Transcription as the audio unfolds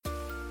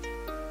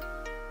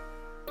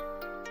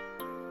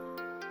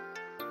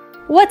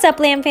What's up,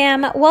 Lamb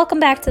Fam? Welcome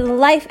back to the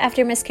Life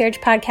After Miscarriage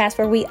podcast,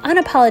 where we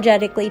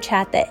unapologetically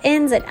chat the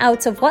ins and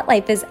outs of what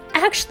life is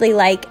actually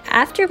like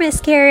after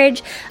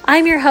miscarriage.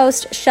 I'm your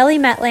host, Shelly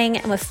Metling,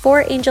 and with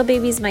 4 angel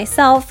babies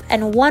myself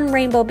and 1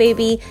 rainbow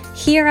baby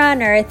here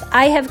on earth,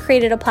 I have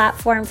created a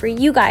platform for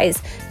you guys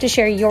to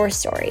share your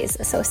stories.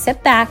 So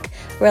sit back,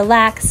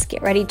 relax,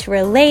 get ready to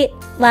relate,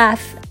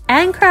 laugh,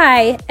 and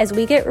cry as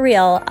we get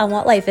real on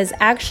what life is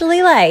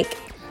actually like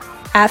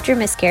after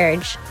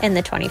miscarriage in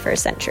the 21st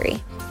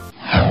century.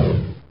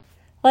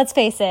 Let's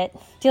face it,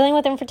 dealing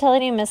with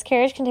infertility and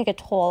miscarriage can take a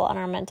toll on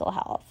our mental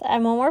health.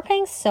 And when we're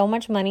paying so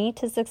much money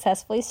to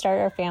successfully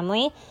start our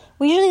family,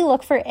 we usually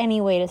look for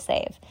any way to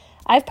save.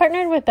 I've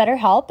partnered with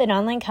BetterHelp, an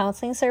online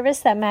counseling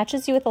service that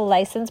matches you with a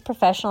licensed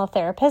professional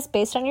therapist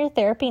based on your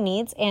therapy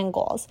needs and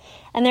goals.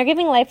 And they're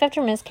giving Life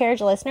After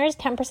Miscarriage listeners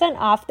 10%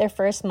 off their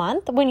first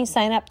month when you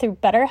sign up through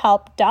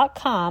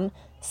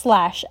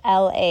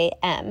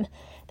betterhelp.com/LAM.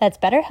 That's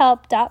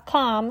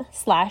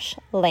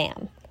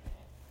betterhelp.com/LAM.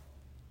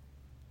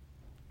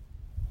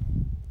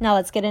 Now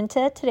let's get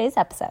into today's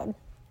episode.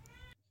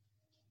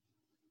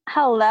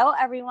 Hello,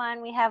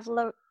 everyone. We have,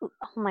 oh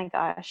my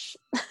gosh,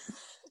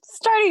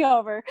 starting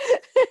over.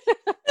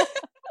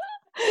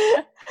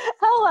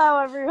 Hello,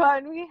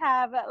 everyone. We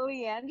have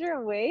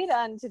Leandra Wade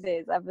on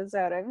today's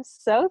episode. I'm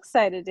so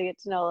excited to get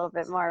to know a little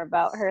bit more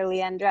about her.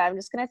 Leandra, I'm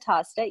just going to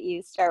toss it at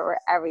you. Start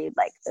wherever you'd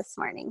like this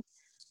morning.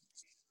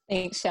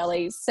 Thanks,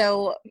 Shelly.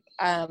 So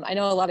I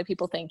know a lot of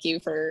people thank you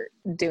for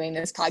doing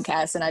this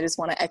podcast, and I just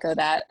want to echo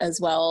that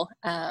as well.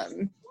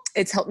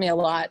 It's helped me a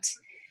lot.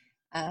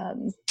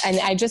 And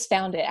I just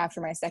found it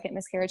after my second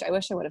miscarriage. I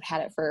wish I would have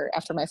had it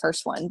after my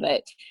first one,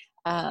 but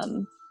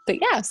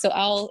yeah, so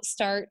I'll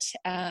start.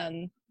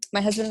 My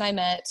husband and I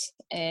met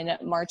in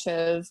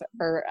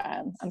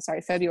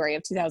February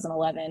of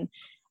 2011.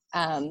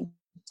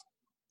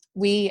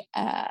 We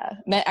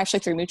met actually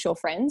through mutual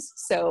friends.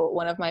 So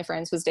one of my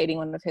friends was dating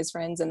one of his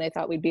friends, and they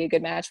thought we'd be a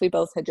good match. We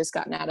both had just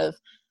gotten out of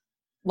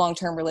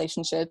long-term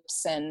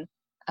relationships, and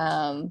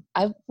I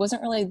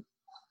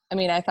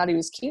thought he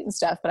was cute and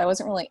stuff, but I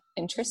wasn't really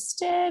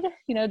interested,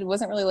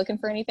 wasn't really looking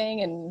for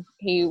anything. And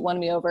he won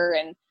me over.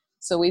 And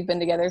so we've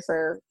been together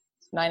for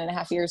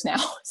 9.5 years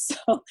now. So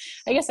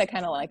I guess I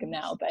kind of like him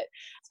now, but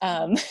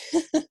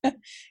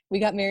we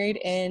got married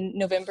in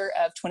November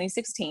of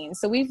 2016.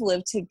 So we've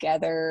lived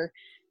together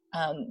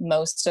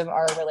most of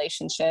our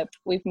relationship.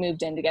 We've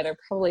moved in together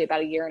probably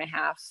about 1.5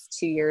 years,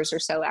 2 years or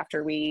so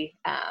after we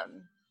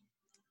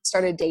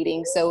started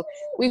dating. So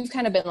we've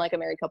kind of been like a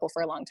married couple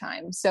for a long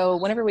time. So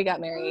whenever we got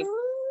married,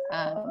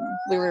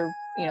 we were,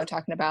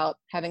 talking about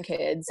having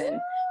kids, and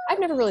I've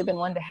never really been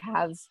one to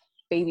have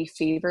baby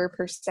fever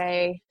per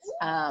se.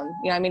 I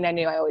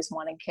knew I always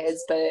wanted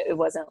kids, but it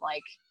wasn't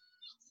like,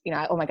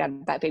 oh my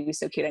God, that baby's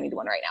so cute, I need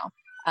one right now.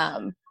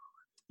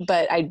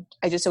 But I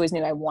just always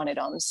knew I wanted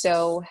them.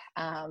 So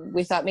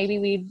we thought maybe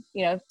we'd,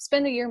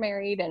 spend a year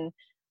married, and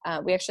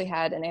we actually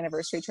had an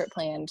anniversary trip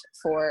planned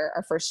for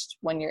our first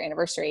 1-year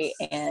anniversary.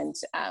 And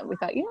we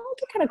thought, it'd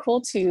be kind of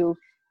cool to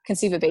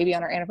conceive a baby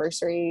on our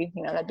anniversary.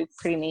 That'd be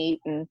pretty neat.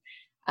 And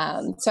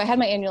so I had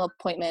my annual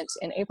appointment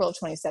in April of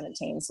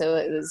 2017. So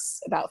it was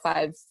about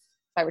five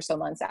or so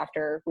months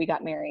after we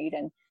got married.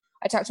 And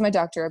I talked to my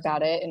doctor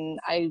about it. And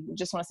I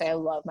just want to say I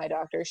love my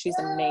doctor. She's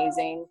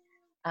amazing.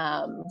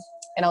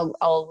 And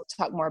I'll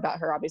talk more about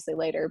her obviously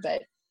later,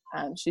 but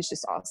she's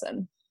just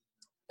awesome.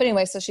 But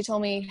anyway, so she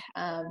told me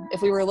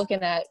if we were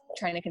looking at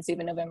trying to conceive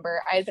in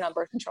November. I had been on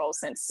birth control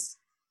since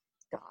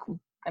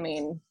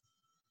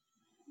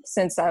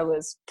I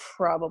was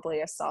probably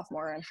a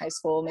sophomore in high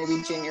school,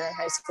 maybe junior in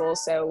high school.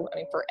 So,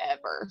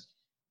 forever.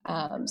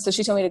 So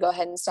she told me to go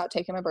ahead and stop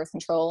taking my birth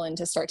control and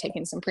to start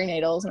taking some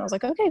prenatals. And I was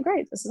like, okay,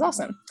 great. This is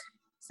awesome.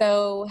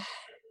 So a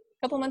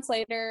couple months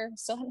later,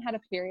 still hadn't had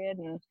a period.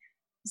 And I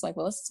was like,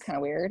 well, this is kind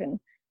of weird. And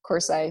of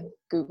course I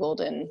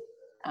Googled, and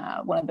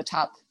one of the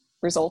top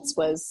results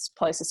was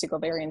polycystic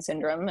ovarian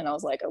syndrome. And I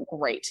was like, oh,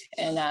 great.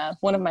 And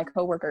one of my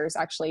coworkers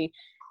actually,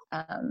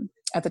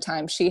 at the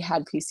time, she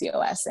had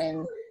PCOS,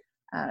 and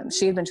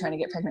she had been trying to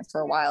get pregnant for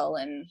a while.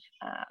 And,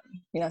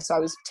 so I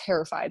was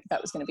terrified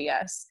that was going to be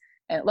us.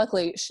 And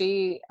luckily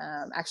she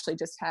actually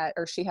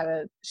she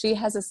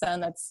has a son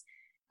that's,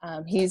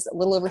 he's a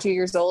little over 2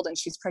 years old, and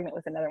she's pregnant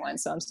with another one.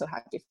 So I'm so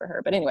happy for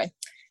her. But anyway,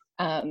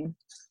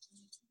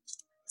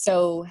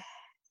 so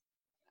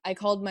I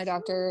called my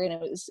doctor, and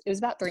it was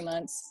about 3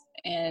 months.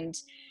 And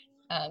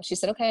she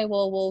said, okay,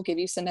 well, we'll give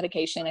you some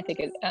medication. I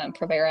think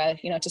Provera,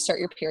 to start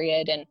your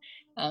period, and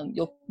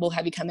we'll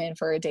have you come in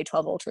for a day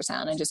 12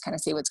 ultrasound and just kind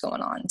of see what's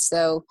going on.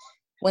 So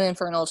went in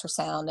for an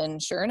ultrasound,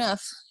 and sure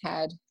enough,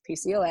 had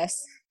PCOS.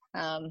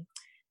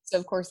 So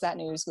of course that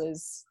news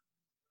was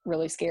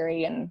really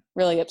scary and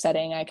really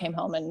upsetting. I came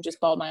home and just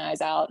bawled my eyes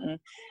out.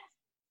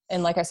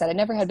 And like I said, I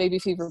never had baby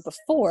fever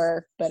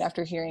before, but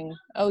after hearing,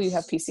 oh, you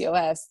have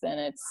PCOS, then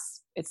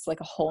it's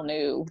like a whole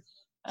new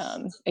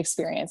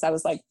experience. I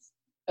was like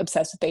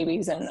obsessed with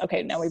babies, and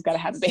okay, now we've got to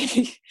have a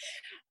baby.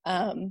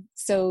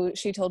 So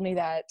she told me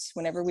that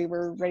whenever we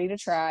were ready to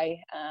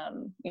try,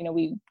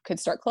 we could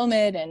start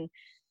Clomid, and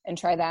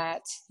try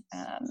that.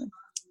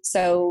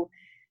 So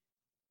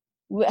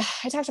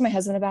I talked to my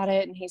husband about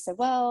it, and he said,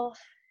 well,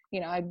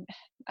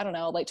 I don't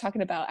know, like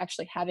talking about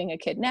actually having a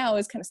kid now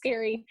is kind of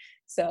scary.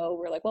 So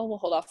we're like, well, we'll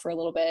hold off for a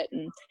little bit.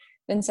 And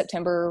then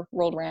September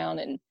rolled around,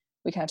 and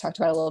we kind of talked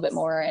about it a little bit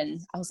more. And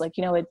I was like,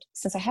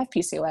 since I have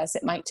PCOS,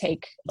 it might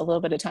take a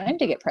little bit of time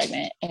to get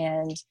pregnant.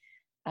 And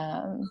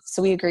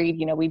so we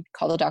agreed, we'd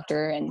call the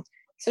doctor. And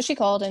so she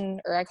called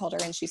or I called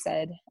her, and she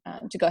said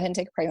to go ahead and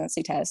take a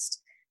pregnancy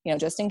test,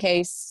 just in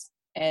case.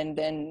 And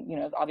then,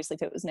 obviously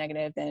if it was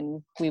negative,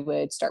 then we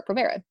would start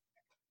Provera.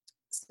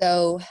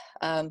 So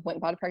went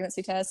and bought a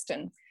pregnancy test,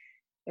 and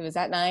it was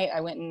that night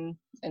I went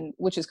and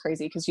which is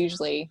crazy because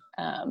usually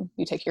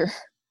you take your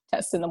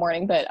test in the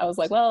morning, but I was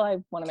like, well, I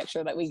want to make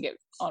sure that we get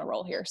on a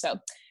roll here. So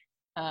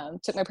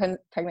took my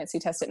pregnancy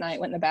test at night,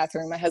 went in the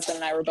bathroom. My husband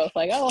and I were both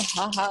like, oh,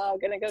 haha,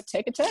 gonna go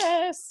take a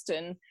test.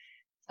 And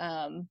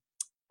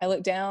I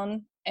looked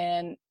down,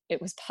 and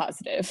it was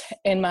positive.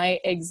 And my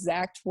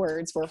exact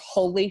words were,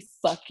 holy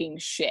fucking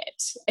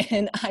shit.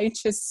 And I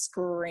just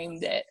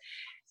screamed it.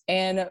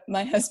 And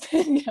my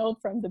husband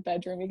yelled from the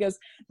bedroom. He goes,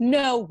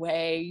 no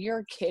way,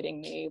 you're kidding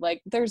me.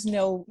 Like, there's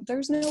no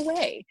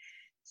way.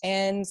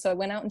 And so I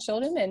went out and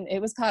showed him, and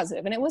it was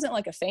positive. And it wasn't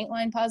like a faint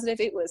line positive.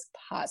 It was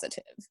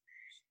positive.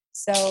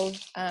 So,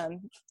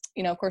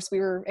 of course we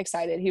were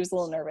excited. He was a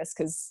little nervous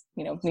because,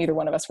 neither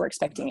one of us were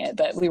expecting it,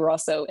 but we were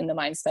also in the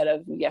mindset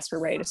of, yes, we're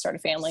ready to start a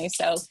family.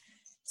 So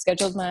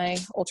scheduled my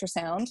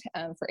ultrasound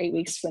for 8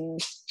 weeks when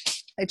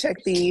I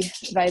checked the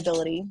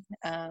viability.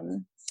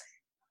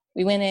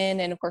 We went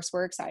in, and of course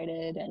we're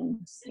excited, and,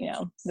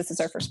 this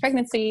is our first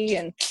pregnancy,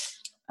 and,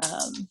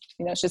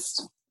 it's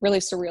just really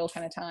surreal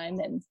kind of time.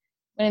 And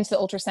went into the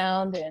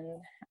ultrasound,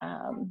 and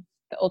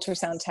the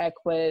ultrasound tech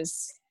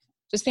was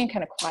just being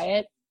kind of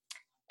quiet.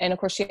 And of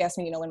course she asked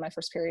me, when my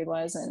first period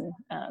was, and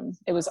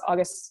it was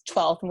August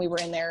 12th, and we were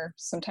in there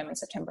sometime in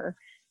September.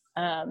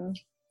 Or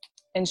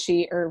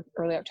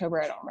early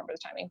October, I don't remember the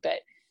timing, but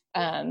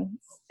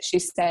she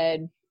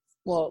said,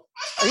 well,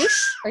 are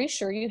you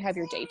sure you have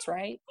your dates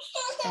right?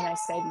 And I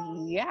said,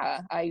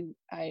 yeah, I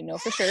know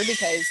for sure,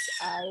 because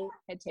I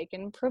had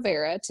taken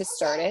Provera to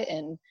start it,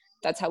 and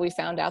that's how we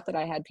found out that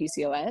I had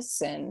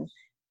PCOS. And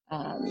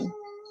I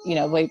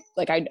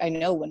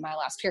know when my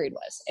last period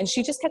was. And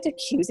she just kept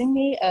accusing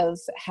me of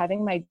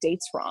having my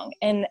dates wrong.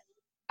 And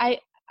I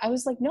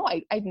was like, no,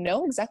 I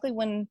know exactly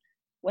when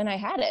I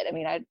had it. I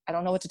mean, I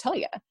don't know what to tell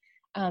you.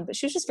 But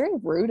she was just very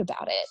rude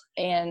about it.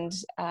 And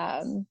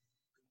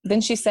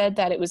then she said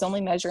that it was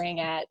only measuring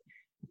at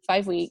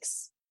 5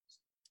 weeks.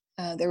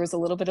 There was a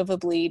little bit of a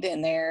bleed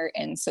in there.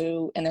 And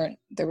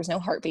there was no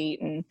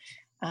heartbeat. And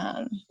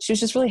she was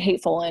just really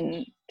hateful.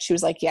 And she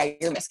was like, yeah,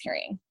 you're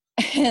miscarrying.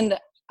 And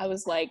I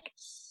was like,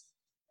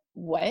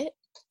 what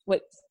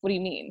do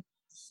you mean?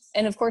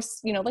 And of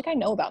course, I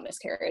know about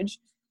miscarriage.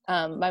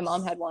 My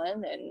mom had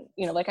one, and,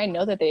 I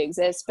know that they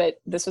exist, but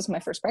this was my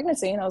first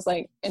pregnancy. And I was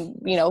like, and,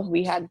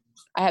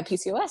 I had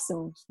PCOS,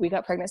 and we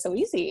got pregnant so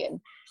easy,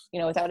 and,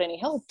 without any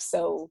help.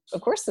 So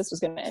of course this was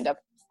going to end up,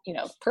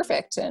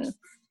 perfect. And,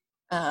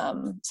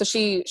 so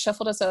she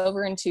shuffled us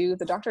over into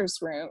the doctor's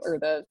room, or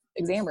the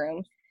exam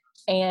room.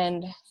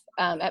 And,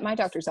 at my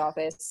doctor's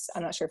office,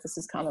 I'm not sure if this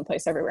is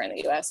commonplace everywhere in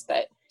the US,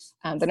 but,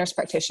 the nurse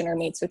practitioner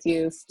meets with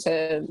you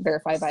to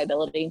verify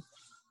viability.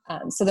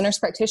 So the nurse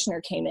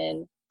practitioner came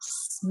in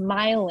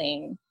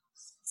smiling,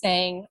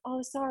 saying,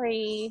 oh,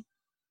 sorry.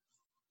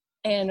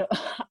 And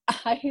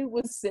I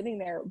was sitting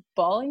there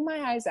bawling my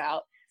eyes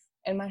out,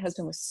 and my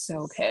husband was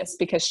so pissed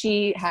because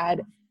I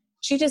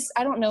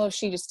don't know if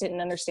she just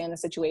didn't understand the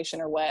situation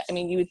or what. I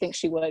mean, you would think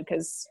she would,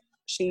 because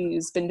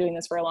she's been doing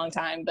this for a long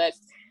time, but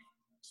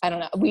I don't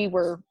know. We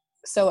were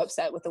so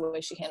upset with the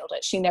way she handled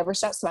it. She never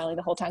stopped smiling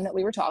the whole time that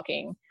we were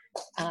talking.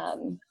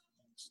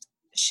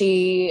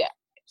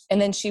 And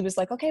then she was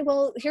like, okay,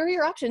 well, here are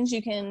your options.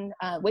 You can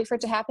wait for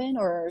it to happen,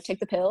 or take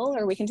the pill,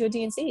 or we can do a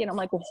D&C. And I'm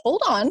like, well,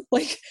 hold on.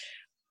 Like,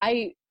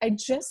 I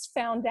just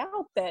found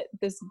out that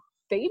this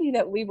baby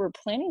that we were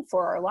planning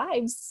for our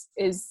lives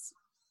is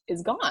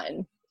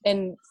gone.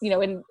 And,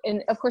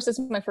 and of course, this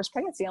is my first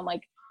pregnancy. I'm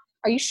like,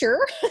 are you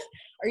sure?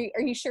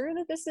 Are you sure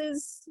that this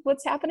is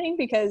what's happening?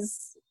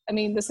 Because, I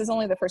mean, this is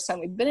only the first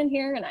time we've been in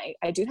here, and I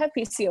do have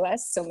PCOS,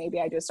 so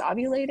maybe I just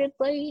ovulated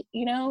late,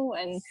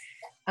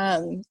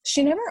 and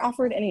she never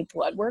offered any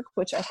blood work,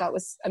 which I thought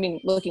was, I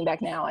mean, looking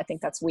back now, I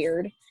think that's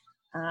weird.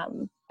 I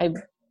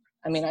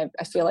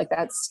feel like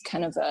that's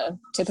kind of a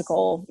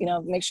typical,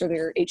 make sure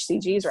their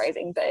HCG is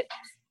rising, but,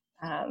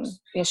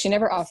 she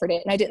never offered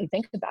it, and I didn't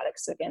think about it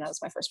because, again, that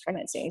was my first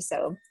pregnancy,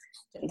 so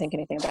didn't think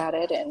anything about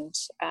it. And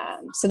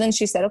so then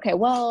she said, okay,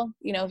 well,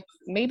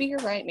 maybe you're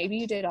right. Maybe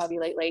you did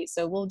ovulate late,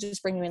 so we'll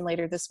just bring you in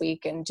later this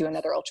week and do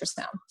another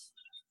ultrasound.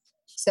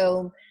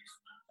 So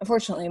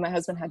unfortunately, my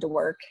husband had to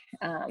work,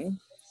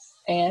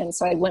 and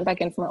so I went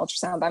back in for my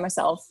ultrasound by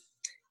myself,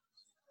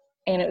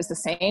 and it was the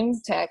same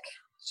tech.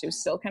 She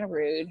was still kind of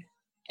rude,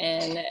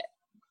 and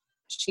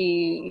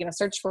she,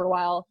 searched for a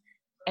while.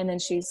 And then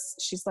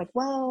she's like,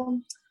 well,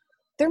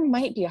 there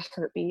might be a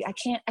heartbeat.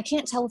 I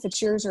can't tell if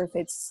it's yours or if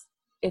it's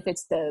if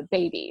it's the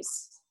babies.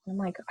 I'm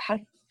like, how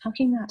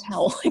can you not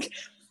tell? Like,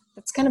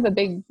 that's kind of a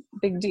big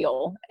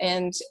deal.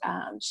 And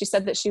she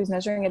said that she was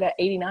measuring it at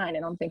 89.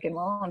 And I'm thinking,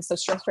 well, I'm so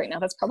stressed right now.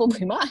 That's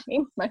probably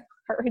mine. My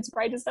heart rate's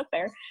probably just up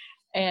there.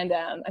 And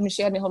I mean,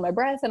 she had me hold my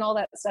breath and all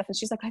that stuff. And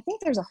she's like, I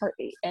think there's a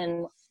heartbeat.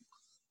 And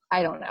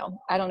I don't know.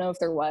 I don't know if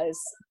there was,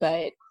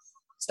 but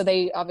so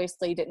they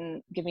obviously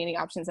didn't give me any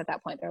options at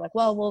that point. They're like,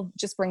 well, we'll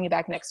just bring you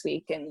back next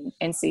week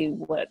and see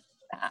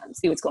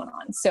what's going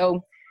on.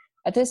 So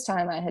at this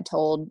time I had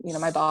told, you know,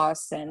 my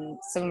boss and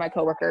some of my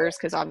coworkers,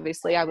 because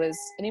obviously I was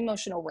an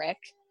emotional wreck,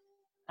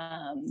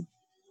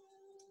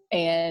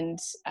 and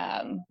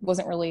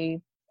wasn't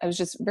really, I was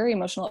just very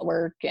emotional at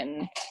work,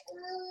 and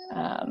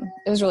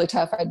it was really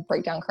tough. I'd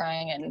break down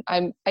crying, and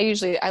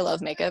I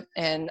love makeup,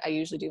 and I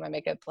usually do my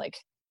makeup like,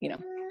 you know,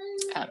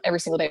 every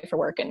single day for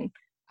work. And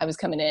I was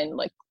coming in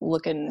like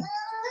looking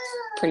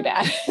pretty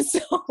bad. So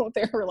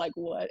they were like,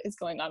 what is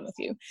going on with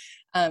you?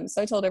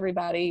 So I told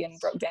everybody and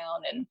broke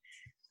down and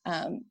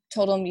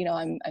told them, you know,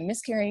 I'm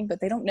miscarrying,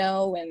 but they don't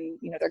know. And,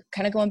 you know, they're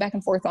kind of going back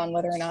and forth on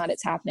whether or not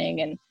it's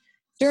happening. And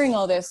during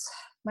all this,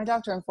 my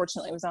doctor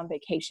unfortunately was on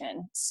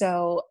vacation.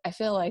 So I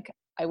feel like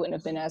I wouldn't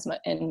have been as much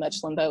in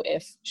much limbo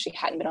if she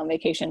hadn't been on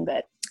vacation,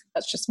 but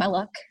that's just my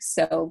luck.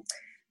 So,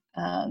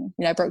 you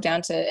know, I broke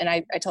down and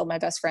I told my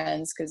best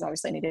friends, because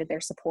obviously I needed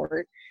their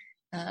support.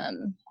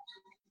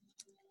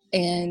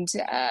 And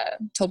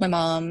told my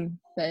mom,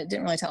 but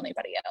didn't really tell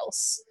anybody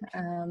else.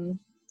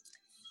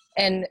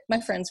 And my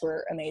friends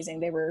were amazing.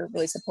 They were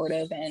really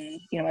supportive,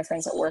 and, you know, my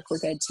friends at work were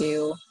good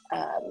too.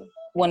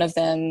 One of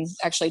them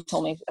actually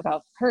told me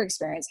about her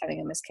experience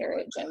having a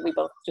miscarriage, and we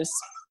both just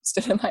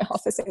stood in my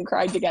office and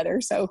cried together.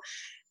 So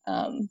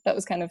that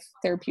was kind of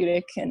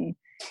therapeutic. And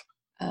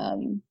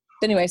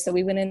but anyway, so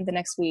we went in the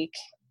next week,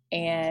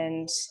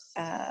 and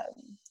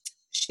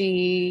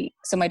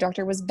so my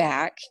doctor was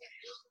back,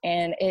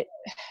 and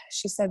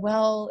she said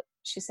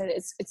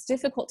it's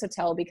difficult to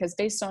tell, because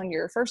based on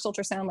your first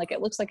ultrasound, like,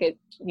 it looks like it,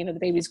 you know, the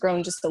baby's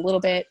grown just a little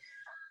bit.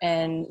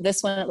 And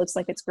this one, it looks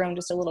like it's grown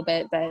just a little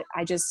bit, but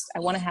I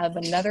want to have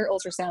another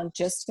ultrasound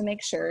just to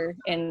make sure.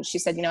 And she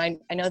said, you know, I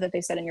know that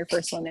they said in your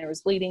first one there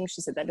was bleeding.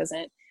 She said, that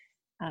doesn't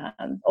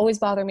always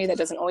bother me. That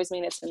doesn't always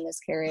mean it's a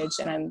miscarriage.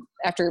 And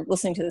after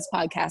listening to this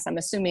podcast, I'm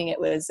assuming it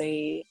was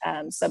a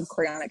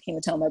subchorionic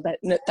hematoma, but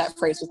that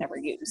phrase was never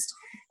used.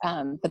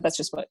 But that's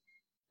just what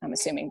I'm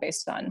assuming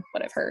based on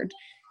what I've heard.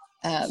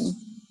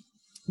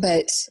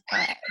 But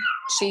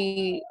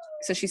she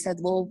said,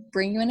 we'll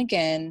bring you in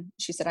again.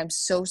 She said, I'm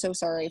so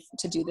sorry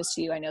to do this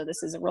to you. I know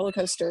this is a roller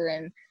coaster,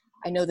 and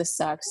I know this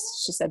sucks.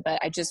 She said,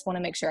 but I just want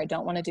to make sure I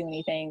don't want to do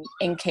anything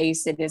in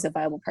case it is a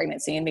viable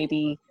pregnancy, and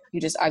maybe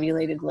you just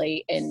ovulated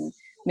late, and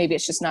maybe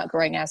it's just not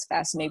growing as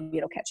fast, and maybe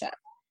it'll catch up.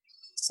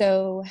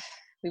 So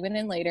we went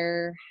in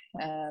later,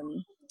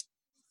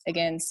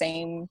 again,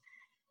 same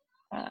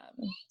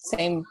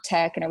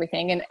tech and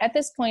everything. And at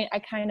this point, I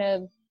kind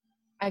of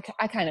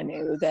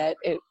knew that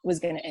it was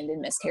going to end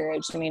in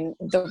miscarriage. I mean,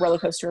 the roller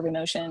coaster of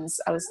emotions,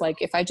 I was like,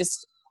 if I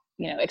just,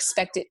 you know,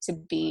 expect it to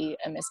be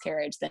a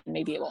miscarriage, then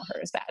maybe it won't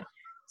hurt as bad.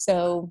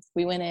 So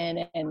we went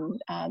in,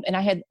 and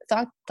I had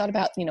thought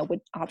about, you know, what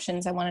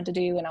options I wanted to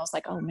do. And I was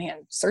like, oh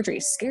man, surgery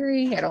is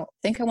scary. I don't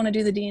think I want to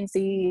do the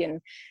D&C,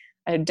 and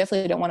I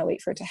definitely don't want to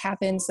wait for it to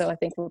happen. So I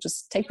think we'll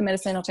just take the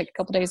medicine. I'll take a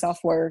couple days off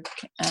work.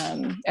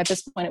 At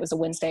this point it was a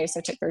Wednesday, so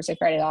I took Thursday,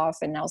 Friday off,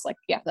 and I was like,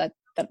 yeah,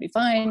 that'll be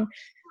fine.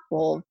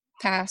 We'll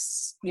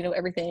pass, you know,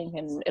 everything,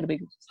 and it'll be,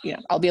 you know,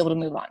 I'll be able to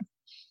move on.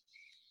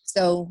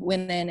 So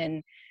went in,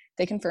 and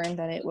they confirmed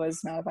that it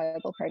was not a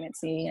viable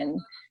pregnancy. And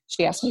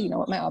she asked me, you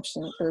know,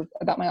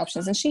 about my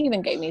options. And she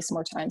even gave me some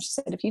more time. She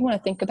said, if you want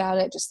to think about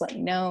it, just let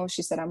me know.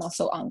 She said, I'm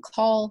also on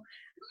call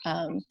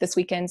this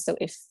weekend. So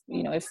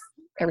if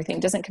everything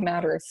doesn't come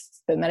out, or if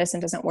the medicine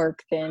doesn't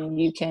work, then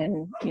you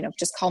can, you know,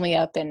 just call me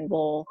up, and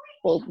we'll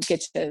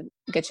get you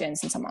in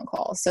since I'm on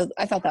call. So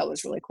I thought that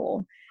was really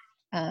cool.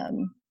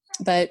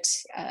 But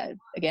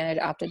again,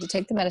 I opted to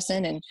take the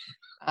medicine, and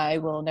I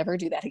will never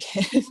do that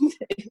again.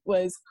 It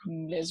was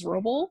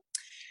miserable.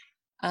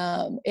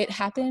 It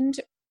happened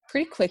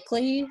pretty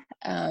quickly.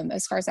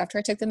 As far as after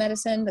I took the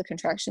medicine, the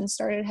contractions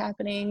started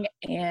happening,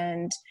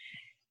 and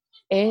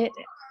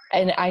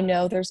I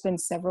know there's been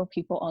several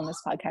people on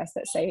this podcast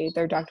that say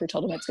their doctor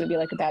told them it's going to be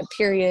like a bad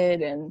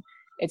period, and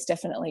it's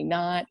definitely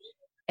not.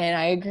 And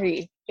I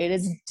agree. It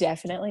is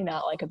definitely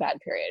not like a bad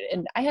period.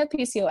 And I have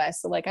PCOS,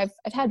 so like I've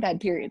had bad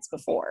periods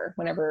before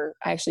whenever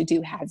I actually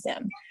do have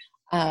them.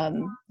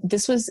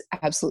 This was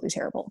absolutely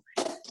terrible.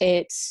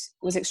 It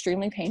was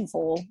extremely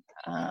painful.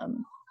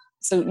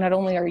 So not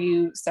only are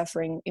you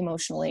suffering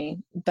emotionally,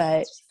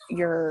 but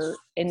you're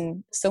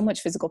in so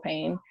much physical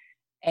pain.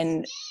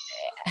 And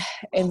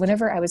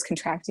whenever I was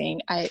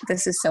contracting,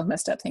 this is so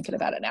messed up thinking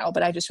about it now,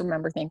 but I just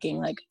remember thinking,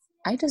 like,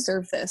 I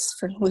deserve this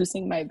for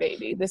losing my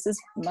baby. This is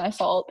my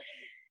fault.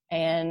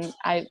 And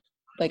I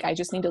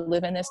just need to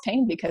live in this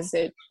pain because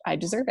I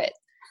deserve it.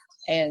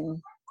 And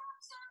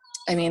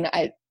I mean,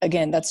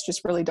 again, that's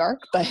just really dark,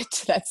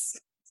 but that's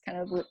kind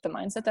of the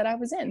mindset that I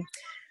was in.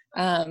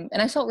 And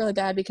I felt really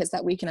bad because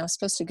that weekend I was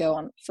supposed to go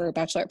on for a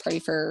bachelorette party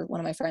for one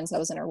of my friends that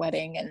was in her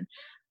wedding. And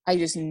I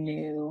just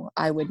knew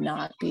I would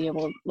not be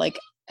able, like,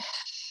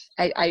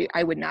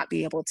 I would not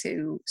be able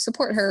to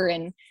support her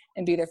and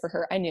be there for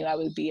her. I knew I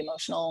would be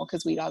emotional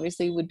because we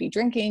obviously would be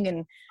drinking,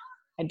 and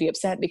I'd be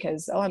upset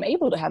because, oh, I'm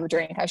able to have a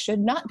drink. I should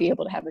not be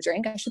able to have a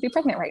drink. I should be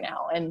pregnant right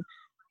now. And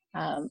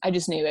I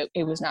just knew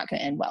it was not going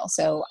to end well.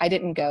 So I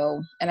didn't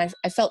go, and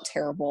I felt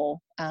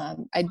terrible.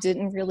 I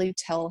didn't really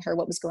tell her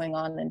what was going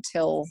on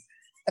until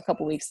a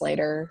couple weeks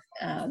later.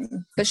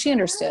 But she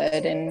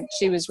understood, and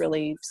she was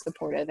really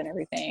supportive and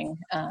everything.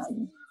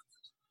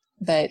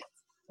 But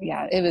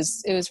yeah, it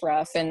was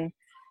rough. And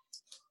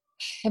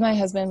my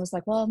husband was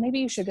like, well, maybe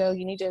you should go.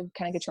 You need to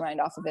kind of get your mind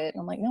off of it.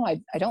 And I'm like, no,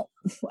 I don't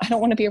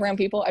want to be around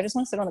people. I just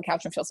want to sit on the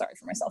couch and feel sorry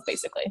for myself,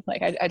 basically.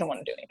 Like, I don't want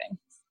to do anything.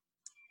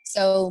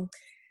 So,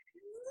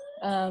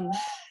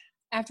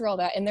 after all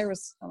that, and there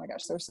was, oh my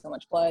gosh, there was so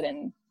much blood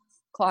and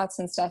clots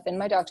and stuff. And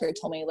my doctor had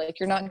told me, like,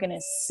 you're not going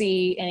to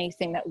see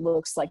anything that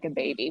looks like a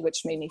baby,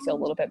 which made me feel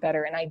a little bit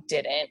better. And I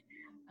didn't.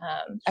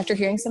 After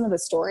hearing some of the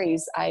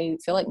stories, I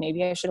feel like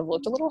maybe I should have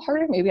looked a little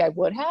harder. Maybe I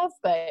would have,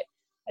 but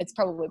it's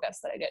probably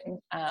best that I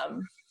didn't.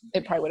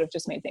 It probably would have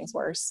just made things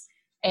worse.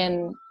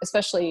 And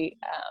especially,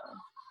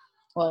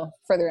 well,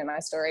 further in my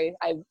story,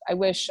 I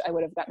wish I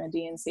would have gotten a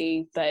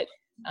D&C, but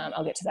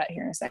I'll get to that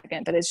here in a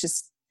second. But it's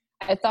just,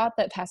 I thought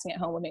that passing it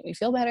home would make me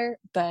feel better,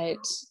 but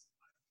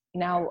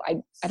now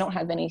I don't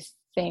have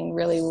anything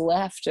really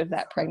left of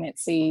that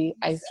pregnancy.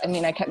 I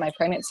mean, I kept my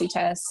pregnancy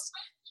test.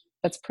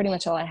 That's pretty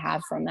much all I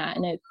have from that.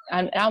 And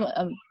I'm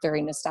a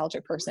very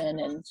nostalgic person,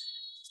 and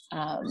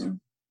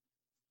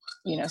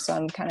so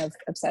I'm kind of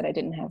upset I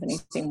didn't have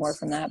anything more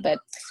from that. But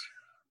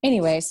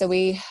anyway, so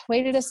we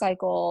waited a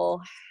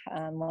cycle,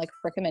 like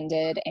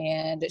recommended,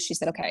 and she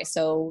said, okay,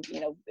 so,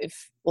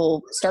 if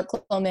we'll start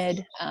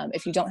Clomid,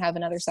 if you don't have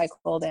another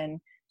cycle,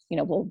 then,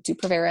 we'll do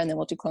Provera, and then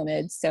we'll do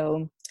Clomid.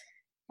 So,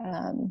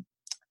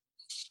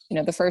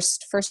 the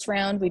first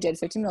round we did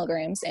 50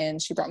 milligrams,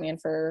 and she brought me in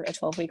for a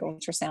 12-week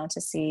ultrasound to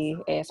see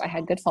if I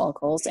had good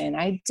follicles, and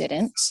I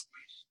didn't.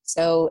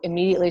 So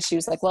immediately she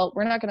was like, well,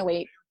 we're not going to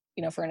wait,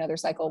 for another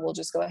cycle. We'll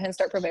just go ahead and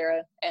start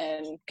Provera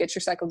and get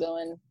your cycle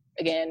going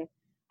again.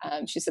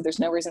 She said, there's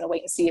no reason to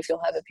wait and see if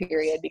you'll have a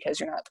period because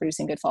you're not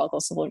producing good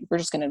follicles. So we're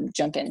just going to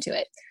jump into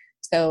it.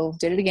 So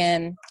did it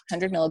again,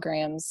 100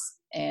 milligrams,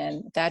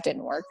 and that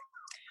didn't work.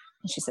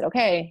 And she said,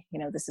 okay,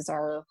 this is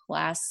our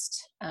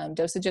last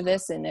dosage of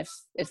this. And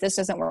if this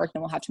doesn't work,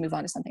 then we'll have to move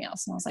on to something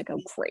else. And I was like, oh,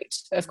 great.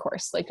 Of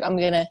course. Like,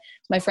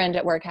 my friend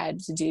at work had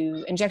to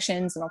do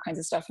injections and all kinds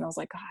of stuff. And I was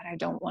like, God, I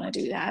don't want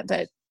to do that.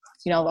 But,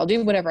 I'll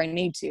do whatever I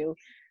need to.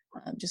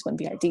 Just wouldn't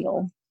be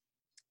ideal.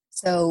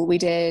 So we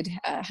did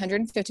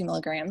 150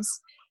 milligrams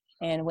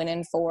and went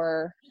in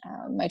for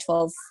my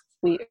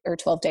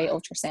 12-day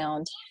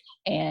ultrasound,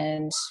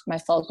 and my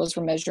follicles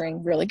were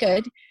measuring really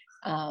good.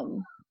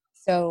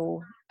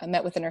 So I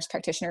met with a nurse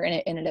practitioner, and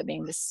it ended up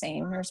being the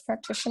same nurse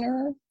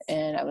practitioner,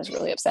 and I was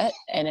really upset.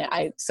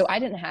 And so I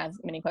didn't have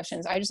many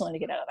questions. I just wanted to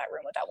get out of that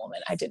room with that woman.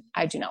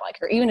 I do not like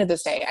her. Even to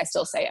this day, I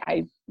still say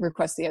I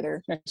request the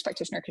other nurse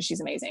practitioner because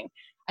she's amazing.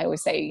 I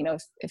always say,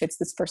 if it's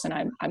this person,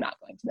 I'm not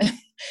going to them.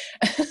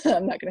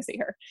 I'm not going to see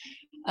her,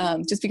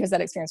 just because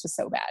that experience was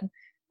so bad.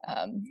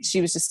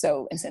 She was just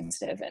so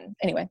insensitive. And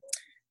anyway,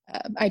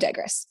 I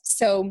digress.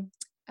 So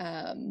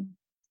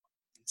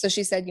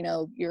she said,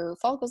 your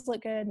follicles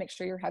look good. Make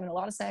sure you're having a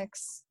lot of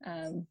sex,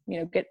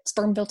 get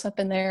sperm built up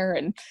in there.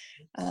 And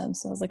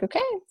so I was like, okay,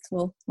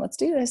 well, let's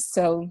do this.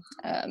 So,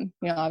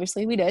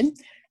 obviously we did.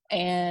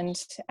 And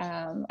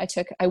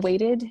I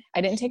waited.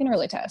 I didn't take an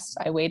early test.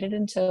 I waited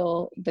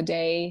until the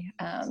day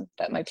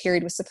that my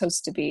period was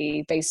supposed to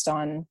be, based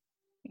on,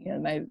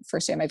 my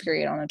first day of my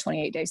period on a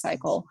 28-day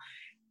cycle.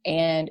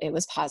 And it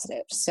was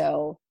positive.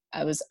 So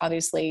I was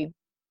obviously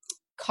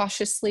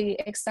cautiously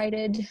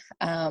excited.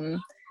 I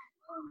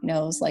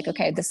was like,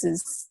 okay, this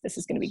is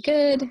going to be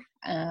good.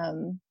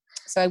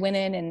 So I went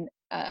in and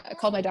I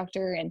called my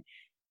doctor, and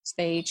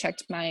they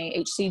checked my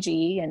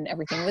HCG, and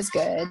everything was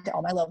good.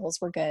 All my levels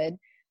were good.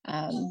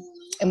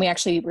 And we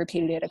actually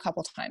repeated it a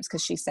couple times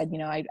because she said,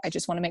 I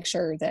just want to make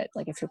sure that,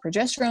 like, if your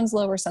progesterone's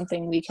low or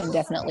something, we can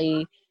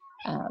definitely,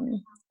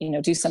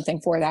 do something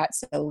for that.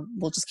 So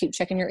we'll just keep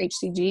checking your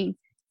HCG,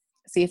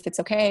 see if it's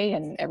okay.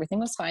 And everything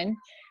was fine.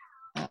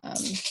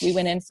 We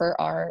went in for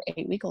our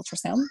 8-week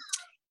ultrasound.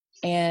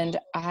 And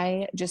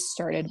I just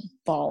started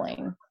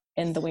bawling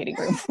in the waiting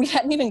room. We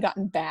hadn't even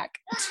gotten back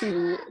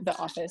to the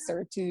office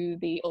or to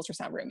the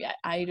ultrasound room yet.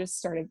 I just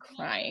started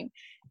crying.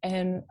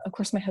 And of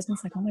course my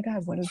husband's like, oh my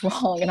God, what is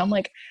wrong? And I'm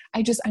like,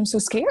 I'm so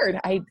scared.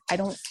 I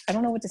don't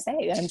know what to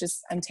say.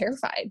 I'm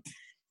terrified.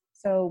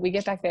 So we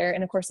get back there,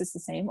 and of course it's the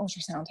same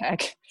ultrasound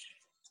tech.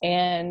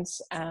 And,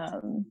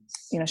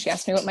 she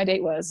asked me what my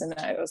date was, and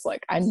I was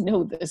like, I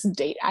know this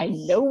date. I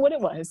know what it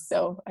was.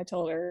 So I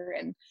told her,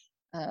 and,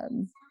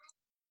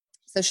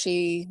 so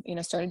she,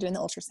 started doing the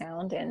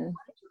ultrasound,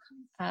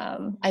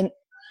 and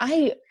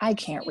I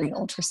can't read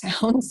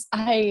ultrasounds.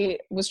 I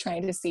was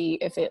trying to see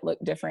if it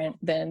looked different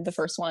than the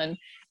first one,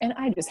 and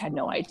I just had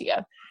no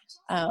idea.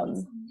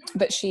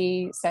 But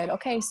she said,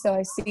 okay, so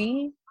I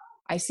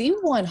see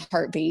one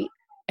heartbeat.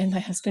 And my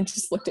husband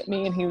just looked at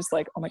me and he was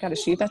like, oh my God,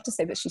 is she about to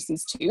say that she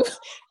sees two?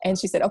 And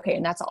she said, okay,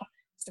 and that's all.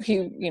 So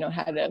he,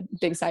 had a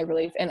big sigh of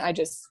relief. And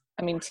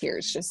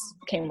tears just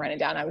came running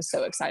down. I was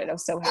so excited. I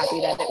was so happy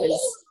that it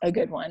was a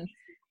good one.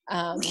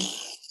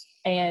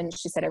 And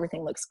she said,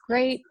 everything looks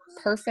great,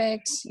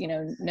 perfect,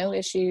 no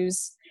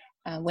issues.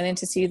 Went in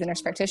to see the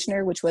nurse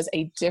practitioner, which was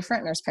a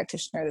different nurse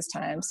practitioner this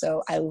time.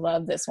 So I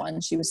love this one.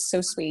 She was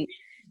so sweet.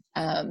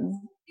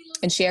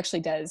 And she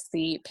actually does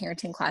the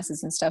parenting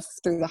classes and stuff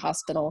through the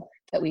hospital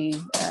that we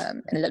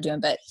ended up doing.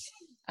 But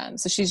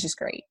so she's just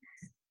great.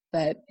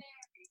 But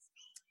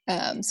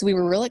so we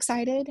were real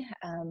excited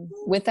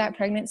with that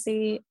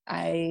pregnancy.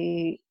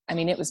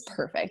 It was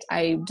perfect.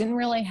 I didn't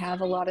really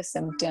have a lot of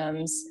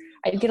symptoms.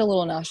 I'd get a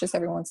little nauseous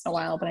every once in a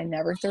while, but I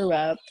never threw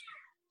up.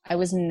 I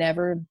was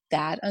never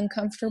that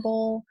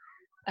uncomfortable.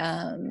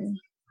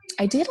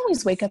 I did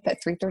always wake up at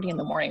 3:30 in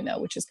the morning though,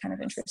 which is kind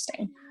of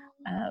interesting.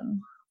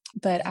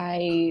 But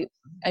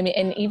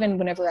and even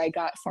whenever I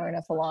got far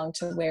enough along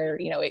to where,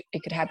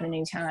 it could happen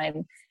any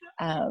time,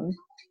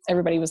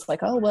 everybody was like,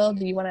 oh, well,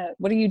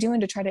 what are you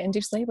doing to try to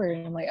induce labor?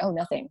 And I'm like, oh,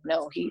 nothing.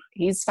 No,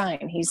 he's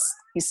fine. He's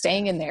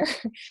staying in there.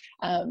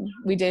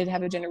 We did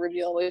have a gender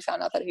reveal. We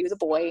found out that he was a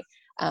boy.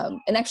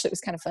 And actually it was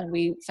kind of fun.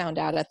 We found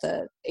out at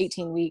the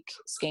 18-week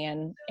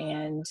scan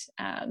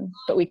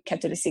but we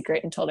kept it a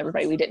secret and told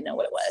everybody we didn't know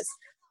what it was.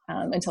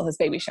 Until his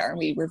baby shower, and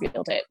we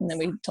revealed it, and then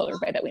we told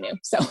everybody that we knew.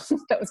 So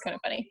that was kind of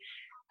funny.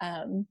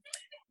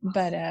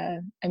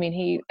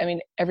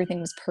 Everything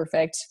was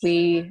perfect.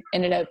 I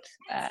ended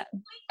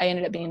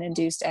up being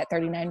induced at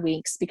 39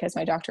 weeks because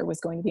my doctor was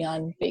going to be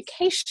on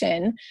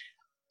vacation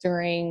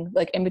during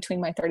in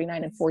between my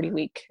 39 and 40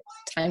 week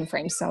time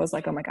frame. So I was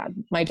like, oh my God,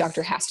 my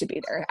doctor has to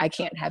be there. I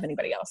can't have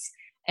anybody else.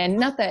 And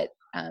not that,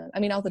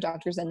 all the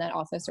doctors in that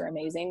office are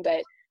amazing,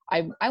 but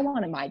I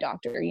wanted my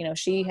doctor.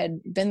 She had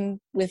been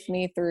with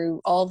me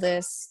through all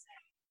this,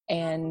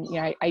 and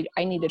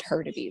I needed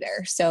her to be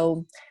there.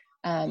 So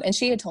and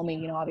she had told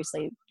me,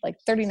 obviously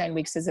 39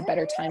 weeks is a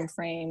better time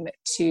frame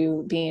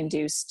to be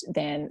induced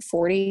than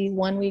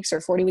 41 weeks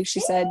or 40 weeks. She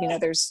said,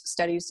 there's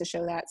studies to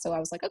show that. So I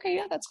was like, okay,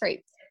 yeah, that's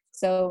great.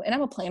 So, and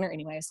I'm a planner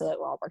anyway, so that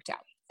all worked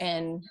out.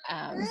 And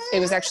it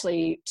was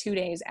actually 2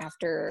 days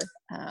after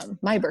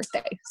my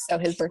birthday. So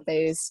his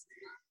birthday is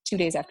 2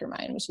 days after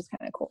mine, which is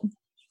kind of cool.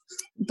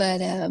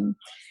 But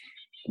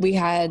we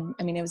had,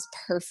 it was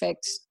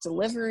perfect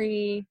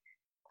delivery.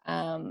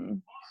 I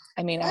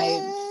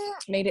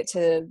made it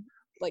to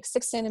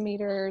 6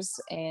 centimeters,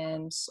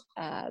 and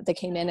they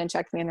came in and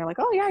checked me, and they're like,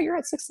 oh yeah, you're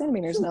at 6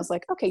 centimeters. And I was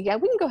like, okay, yeah,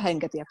 we can go ahead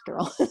and get the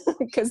epidural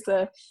because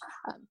the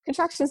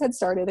contractions had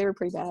started. They were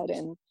pretty bad.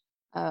 And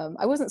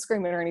I wasn't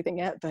screaming or anything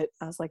yet, but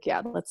I was like,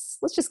 yeah, let's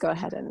just go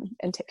ahead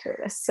and take care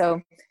of this.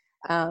 So,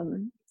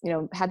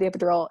 had the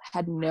epidural,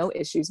 had no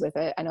issues with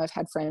it. I know I've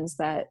had friends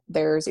that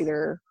theirs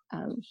either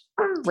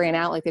ran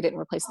out, they didn't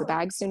replace the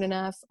bag soon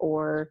enough,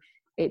 or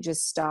it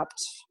just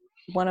stopped.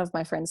 One of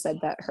my friends said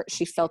that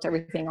she felt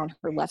everything on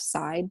her left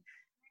side.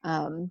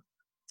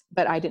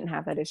 But I didn't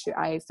have that issue.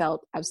 I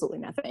felt absolutely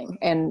nothing.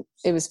 And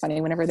it was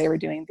funny, whenever they were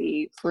doing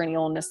the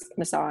perineal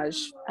massage,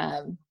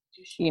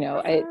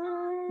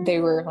 they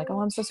were like, oh,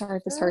 I'm so sorry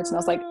if this hurts. And I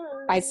was like,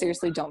 I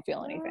seriously don't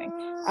feel anything.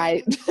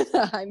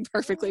 I'm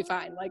perfectly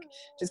fine.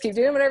 Just keep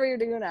doing whatever you're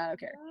doing. I don't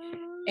care.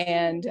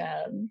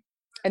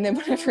 And then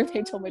whenever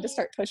they told me to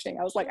start pushing,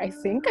 I was like, I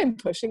think I'm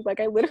pushing.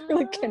 I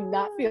literally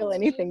cannot feel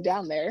anything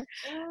down there.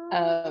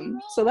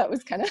 So that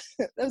was kind of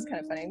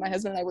funny. My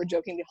husband and I were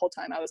joking the whole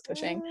time I was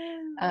pushing.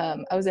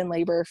 I was in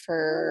labor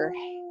for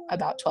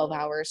about 12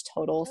 hours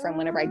total from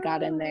whenever I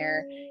got in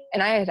there.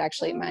 And I had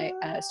actually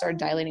started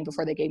dilating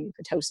before they gave me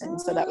Pitocin.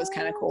 So that was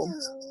kind of cool.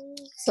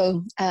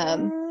 So,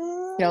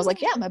 I was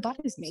like, yeah, my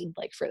body's made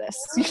for this,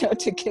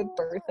 to give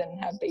birth and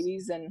have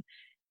babies, and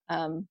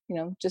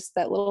just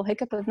that little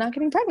hiccup of not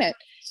getting pregnant.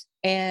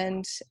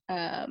 And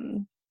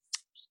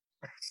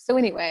so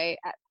anyway,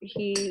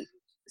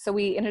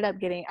 we ended up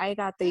I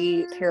got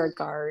the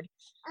Paragard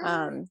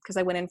because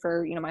I went in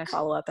for, my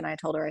follow-up, and I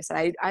told her, I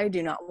said, I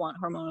do not want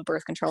hormonal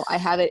birth control. I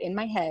have it in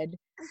my head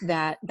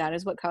that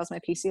is what caused my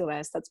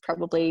PCOS. That's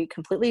probably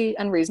completely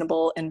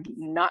unreasonable and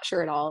not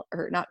true at all,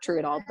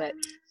 but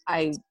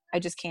I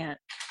just can't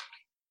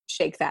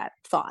shake that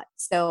thought.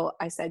 So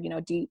I said,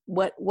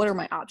 what are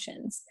my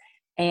options?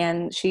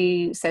 And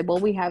she said, well,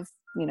 we have,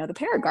 the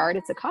Paragard,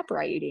 it's a copper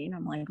IUD. And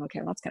I'm like, okay,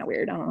 well, that's kind of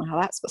weird. I don't know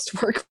how that's supposed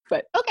to work,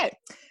 but okay.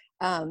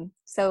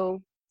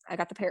 So I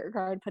got the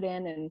Paragard put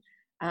in, and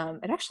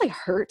it actually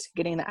hurt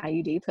getting the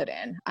IUD put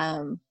in.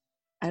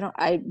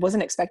 I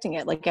wasn't expecting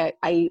it.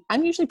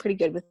 I'm usually pretty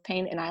good with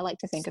pain, and I like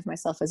to think of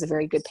myself as a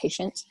very good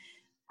patient.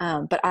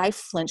 But I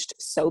flinched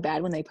so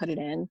bad when they put it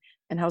in,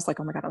 and I was like,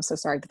 oh my God, I'm so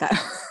sorry, but that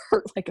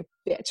hurt like a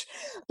bitch.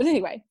 But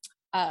anyway,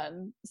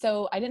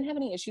 so I didn't have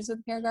any issues with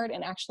the Paragard,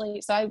 and actually,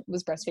 so I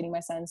was breastfeeding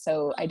my son,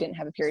 so I didn't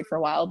have a period for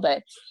a while,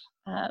 but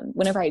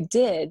whenever I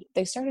did,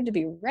 they started to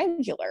be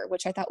regular,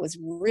 which I thought was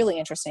really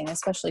interesting,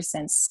 especially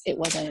since it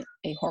wasn't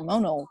a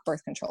hormonal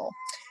birth control.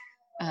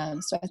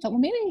 So I thought, well,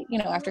 maybe,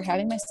 after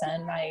having my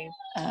son,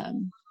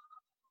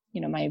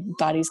 my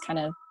body's kind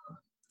of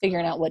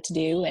figuring out what to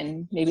do,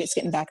 and maybe it's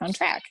getting back on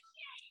track.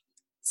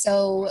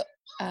 So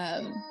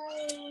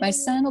my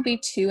son will be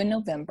 2 in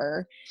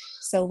November.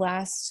 So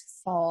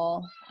last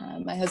fall,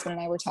 my husband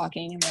and I were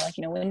talking, and we're like,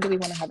 when do we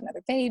want to have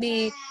another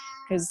baby?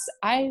 Because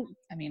I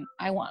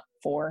want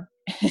 4.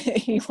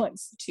 He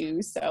wants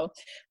 2. So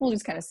we'll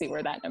just kind of see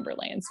where that number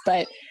lands.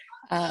 But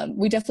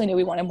we definitely knew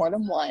we wanted more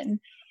than 1.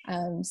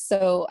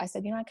 So I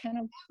said, I kind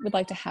of would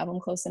like to have them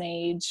close in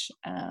age.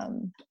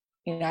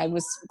 I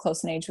was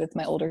close in age with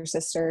my older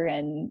sister,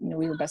 and,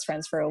 we were best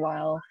friends for a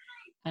while.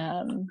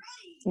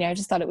 I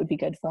just thought it would be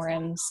good for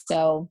him.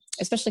 So,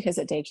 especially because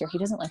at daycare, he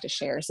doesn't like to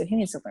share, so he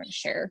needs to learn to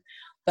share.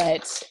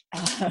 But,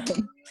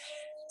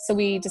 so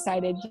we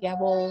decided,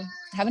 we'll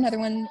have another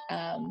one.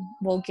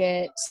 We'll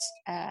get,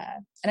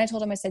 and I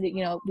told him, I said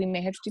that, we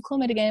may have to do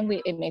Clomid again.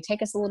 It may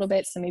take us a little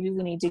bit, so maybe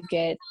we need to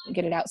get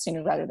it out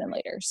sooner rather than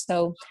later.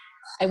 So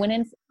I went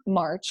in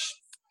March,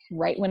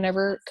 right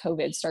whenever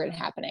COVID started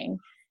happening,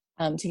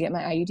 to get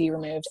my IUD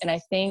removed. And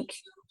I think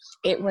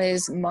it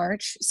was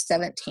March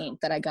 17th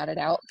that I got it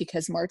out,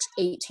 because March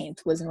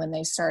 18th was when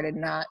they started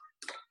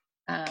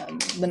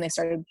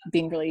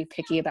being really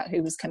picky about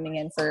who was coming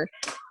in for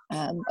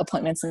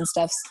appointments and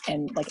stuff,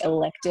 and like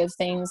elective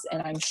things.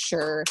 And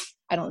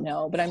I don't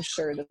know, but I'm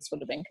sure this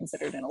would have been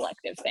considered an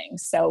elective thing.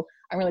 So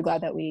I'm really glad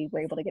that we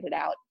were able to get it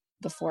out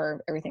before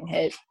everything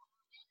hit.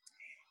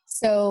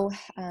 So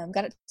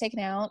got it taken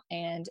out,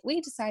 and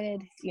we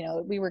decided,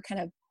 we were kind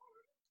of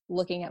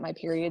looking at my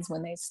periods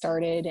when they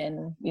started,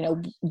 and,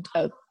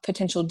 a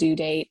potential due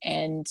date.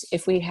 And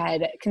if we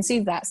had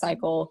conceived that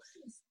cycle,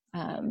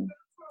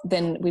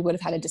 then we would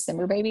have had a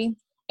December baby.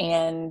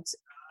 And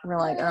we're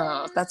like,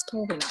 oh, that's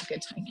probably not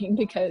good timing,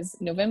 because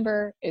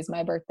November is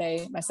my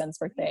birthday, my son's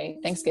birthday,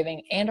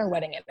 Thanksgiving, and our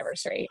wedding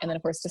anniversary. And then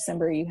of course,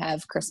 December, you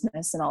have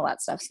Christmas and all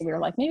that stuff. So we were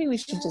like, maybe we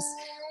should just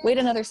wait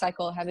another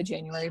cycle, have a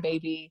January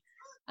baby.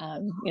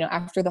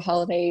 After the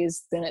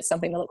holidays, then it's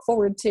something to look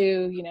forward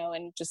to,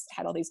 and just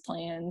had all these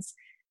plans.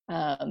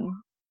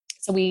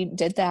 So we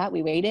did that.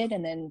 We waited,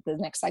 and then the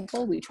next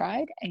cycle we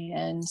tried,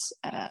 and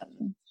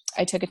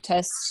I took a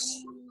test,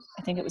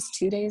 I think it was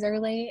 2 days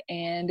early,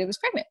 and it was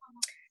pregnant.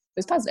 It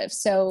was positive.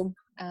 So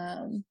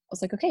I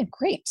was like, okay,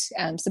 great.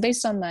 So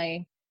based on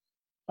my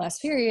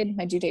last period,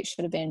 my due date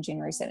should have been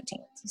January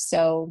 17th.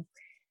 So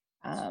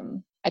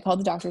I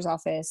called the doctor's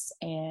office,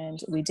 and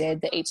we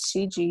did the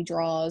HCG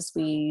draws.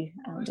 We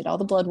did all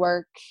the blood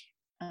work.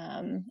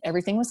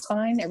 Everything was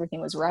fine.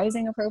 Everything was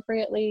rising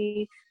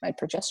appropriately. My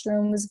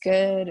progesterone was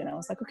good. And I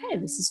was like, okay,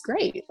 this is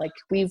great. Like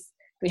we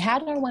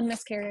had our 1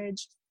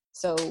 miscarriage,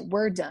 so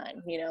we're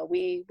done.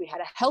 We had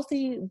a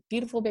healthy,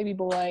 beautiful baby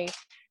boy,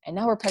 and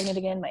now we're pregnant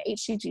again. My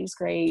HCG is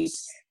great.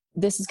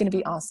 This is going to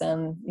be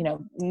awesome.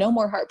 No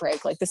more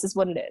heartbreak. Like, this is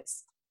what it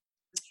is.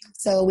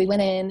 So we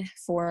went in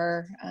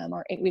for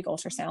our 8-week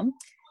ultrasound,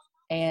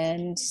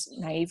 and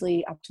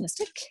naively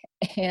optimistic,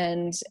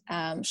 and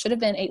should have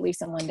been 8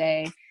 weeks and 1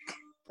 day,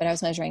 but I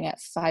was measuring at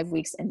 5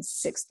 weeks and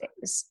 6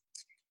 days.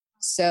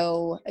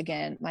 So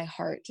again, my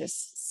heart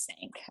just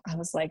sank. I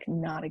was like,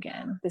 not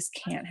again. This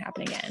can't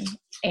happen again.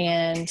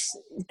 And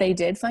they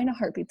did find a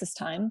heartbeat this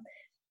time.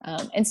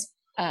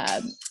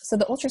 So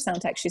the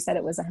ultrasound tech, she said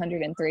it was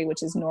 103,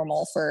 which is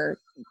normal for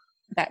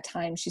that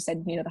time. She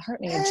said, the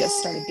heart may have just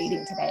started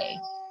beating today.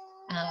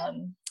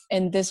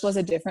 And this was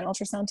a different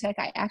ultrasound tech.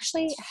 I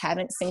actually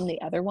haven't seen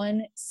the other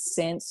one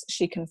since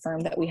she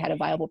confirmed that we had a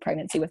viable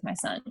pregnancy with my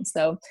son.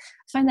 So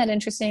I find that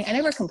interesting. I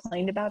never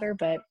complained about her,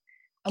 but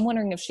I'm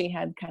wondering if she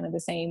had kind of the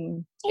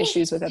same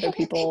issues with other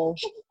people.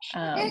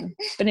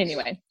 But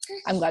anyway,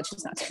 I'm glad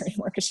she's not there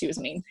anymore, because she was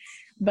mean.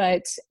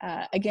 But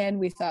again,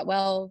 we thought,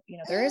 well,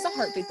 there is a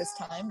heartbeat this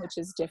time, which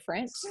is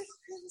different.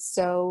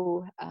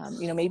 So,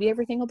 maybe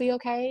everything will be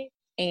okay.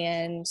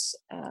 And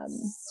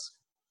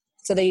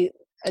so they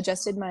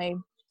adjusted my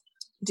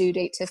due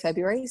date to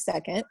February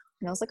 2nd.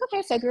 And I was like,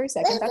 okay, February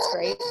 2nd, that's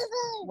great.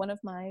 One of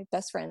my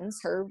best friends,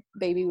 her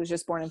baby was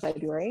just born in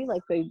February.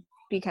 Like, they'd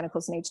be kind of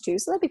close in age too.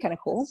 So that'd be kind of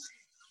cool.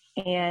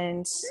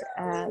 And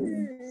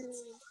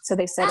so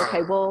they said,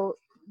 okay, we'll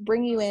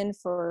bring you in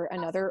for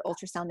another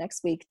ultrasound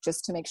next week,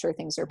 just to make sure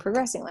things are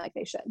progressing like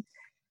they should.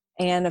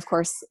 And of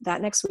course,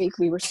 that next week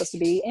we were supposed to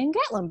be in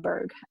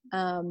Gatlinburg.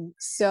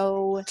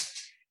 So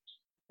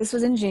this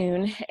was in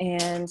June,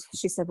 and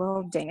she said,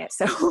 well, dang it.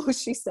 So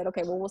she said,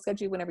 okay, well, we'll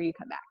schedule you whenever you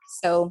come back.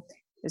 So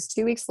it was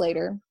 2 weeks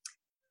later.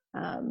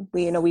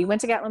 We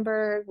went to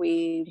Gatlinburg.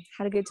 We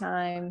had a good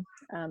time.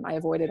 I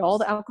avoided all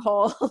the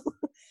alcohol.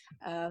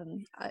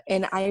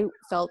 And I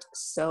felt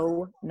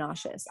so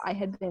nauseous. I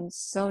had been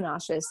so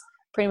nauseous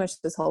pretty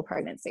much this whole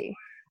pregnancy.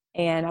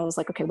 And I was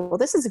like, okay, well,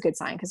 this is a good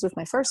sign, because with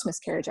my first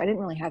miscarriage, I didn't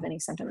really have any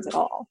symptoms at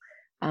all,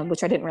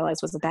 which I didn't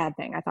realize was a bad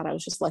thing. I thought I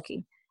was just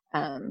lucky.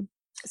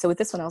 So with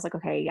this one, I was like,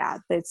 okay, yeah,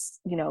 that's,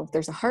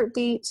 there's a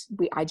heartbeat.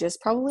 I just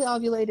probably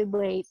ovulated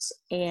late,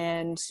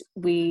 and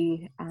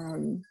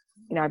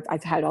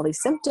I've had all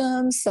these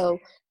symptoms, so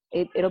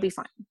it'll be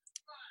fine.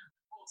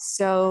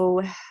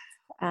 So,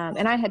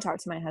 and I had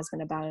talked to my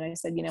husband about it. I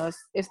said,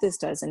 if this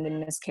does end in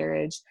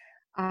miscarriage,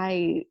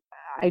 I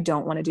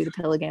don't want to do the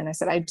pill again. I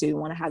said, I do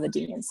want to have a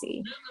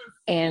D&C.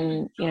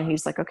 And,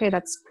 he's like, okay,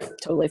 that's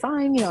totally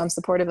fine. I'm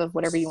supportive of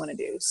whatever you want to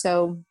do.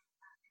 So,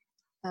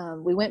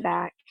 we went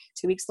back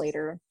 2 weeks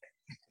later,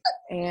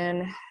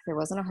 and there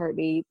wasn't a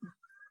heartbeat.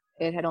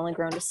 It had only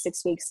grown to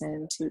 6 weeks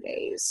and 2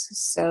 days.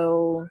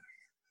 So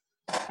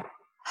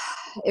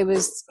it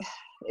was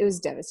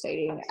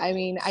devastating. I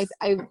mean, I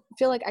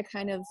feel like I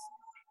kind of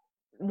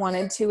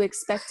wanted to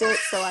expect it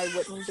so I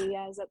wouldn't be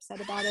as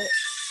upset about it,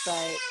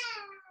 but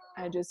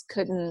I just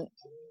couldn't.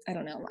 I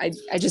don't know.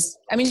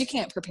 You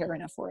can't prepare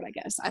enough for it, I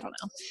guess. I don't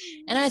know.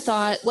 And I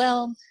thought,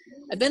 well,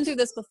 I've been through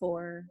this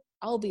before.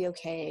 I'll be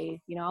okay.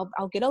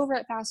 I'll get over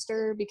it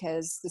faster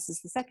because this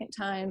is the second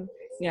time.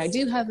 I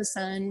do have a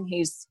son.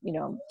 He's,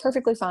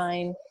 perfectly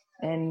fine.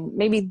 And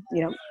maybe,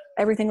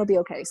 everything will be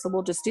okay. So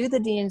we'll just do the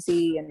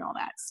D&C and all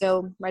that.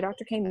 So my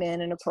doctor came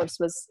in, and of course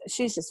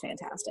she's just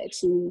fantastic.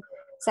 She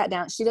sat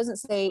down. She doesn't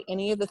say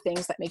any of the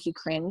things that make you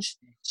cringe.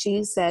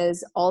 She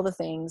says all the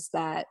things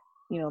that,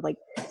 like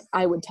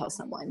I would tell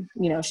someone.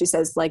 She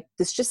says, like,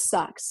 this just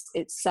sucks.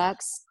 It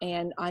sucks,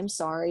 and I'm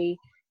sorry.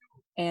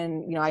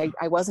 And,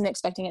 I wasn't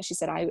expecting it. She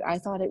said, I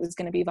thought it was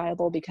going to be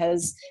viable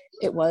because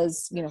it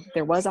was,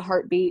 there was a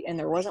heartbeat and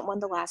there wasn't one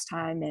the last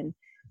time. And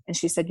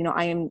she said,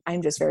 I'm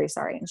just very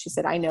sorry. And she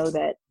said, I know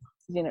that,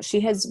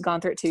 she has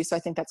gone through it too. So I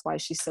think that's why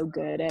she's so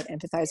good at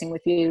empathizing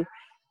with you.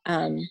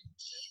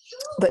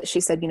 But she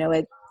said,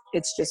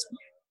 it's just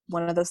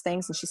one of those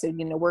things. And she said,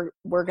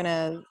 we're going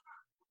to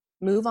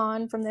move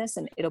on from this,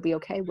 and it'll be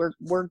okay.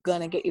 We're going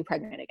to get you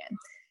pregnant again.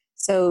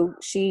 So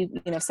she,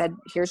 said,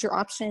 here's your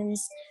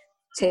options.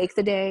 Take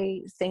the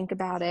day, think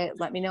about it.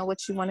 Let me know what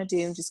you want to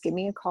do. Just give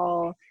me a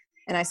call.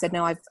 And I said,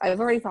 no, I've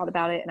already thought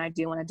about it, and I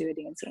do want to do a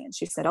D&C. And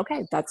she said,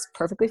 okay, that's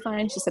perfectly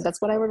fine. She said, that's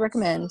what I would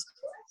recommend.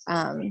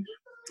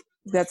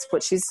 That's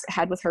what she's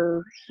had with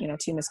her,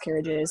 2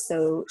 miscarriages.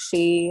 So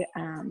she,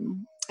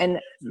 and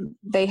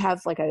they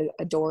have like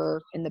a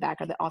door in the back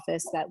of the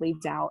office that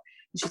leads out.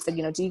 And she said,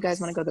 do you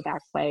guys want to go the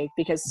back way?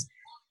 Because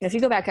if you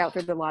go back out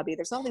through the lobby,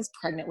 there's all these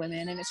pregnant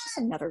women, and it's just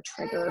another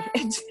trigger.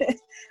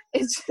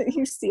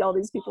 You see all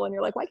these people, and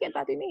you're like, why can't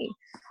that be me?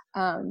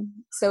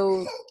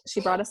 So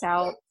she brought us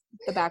out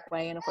the back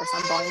way, and of course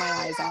I'm bawling my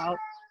eyes out.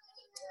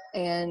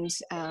 And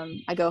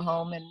I go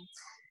home,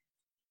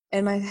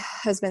 and my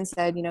husband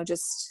said,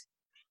 just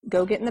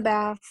go get in the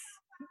bath,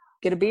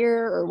 get a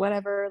beer or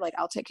whatever. Like,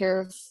 I'll take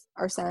care of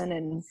our son,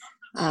 and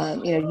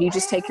you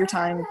just take your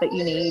time that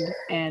you need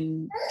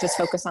and just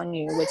focus on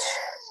you, which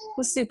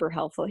was super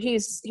helpful.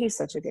 He's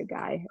such a good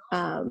guy.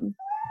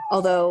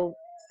 Although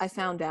I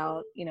found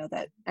out,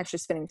 that actually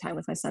spending time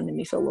with my son made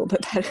me feel a little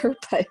bit better,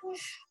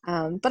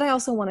 but I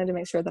also wanted to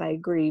make sure that I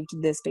grieved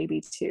this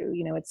baby too.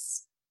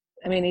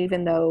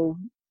 Even though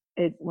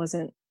it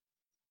wasn't,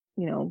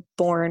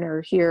 born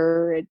or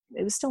here,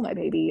 it was still my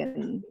baby.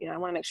 And, I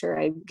want to make sure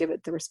I give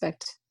it the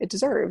respect it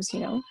deserves,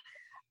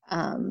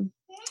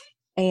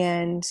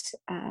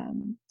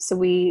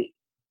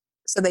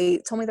 So they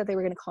told me that they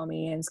were going to call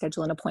me and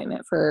schedule an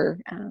appointment for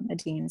a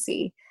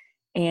D&C.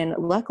 And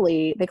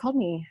luckily they called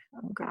me,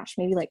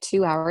 maybe like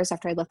 2 hours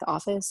after I left the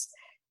office,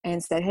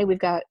 and said, hey, we've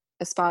got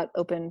a spot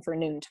open for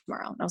noon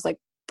tomorrow. And I was like,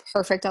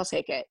 perfect, I'll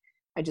take it.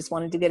 I just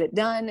wanted to get it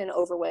done and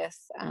over with.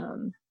 I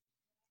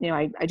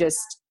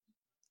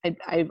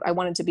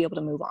wanted to be able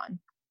to move on.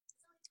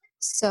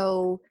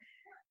 So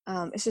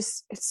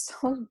it's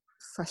so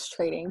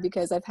frustrating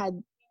because I've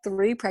had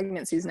 3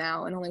 pregnancies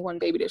now and only 1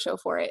 baby to show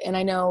for it. And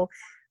I know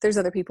there's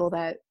other people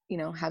that,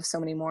 have so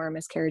many more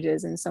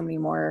miscarriages and so many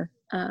more,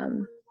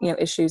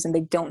 issues, and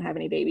they don't have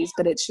any babies,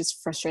 but it's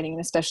just frustrating.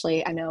 And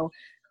especially, I know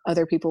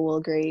other people will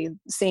agree,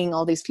 seeing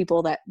all these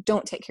people that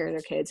don't take care of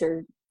their kids,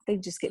 or they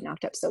just get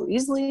knocked up so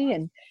easily.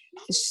 And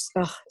it's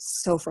just,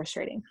 so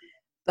frustrating.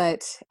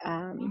 But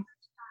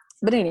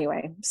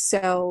anyway,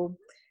 so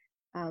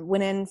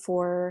went in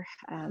for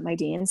my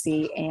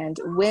D&C, and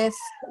with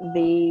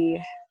the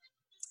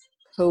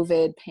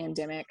COVID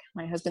pandemic,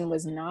 my husband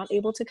was not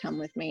able to come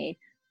with me,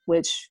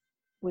 which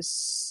was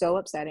so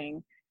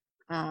upsetting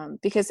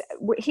because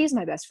he's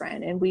my best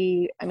friend, and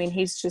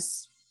he's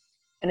just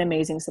an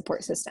amazing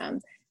support system.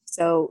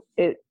 So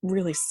it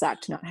really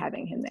sucked not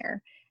having him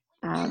there.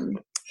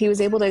 He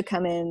was able to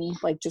come in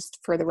like just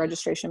for the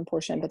registration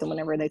portion, but then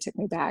whenever they took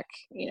me back,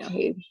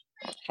 he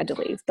had to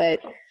leave.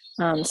 But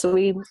so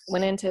we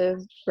went in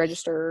to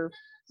register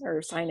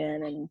or sign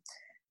in, and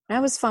I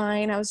was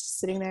fine. I was just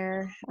sitting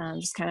there,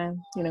 just kind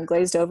of,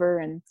 glazed over.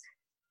 And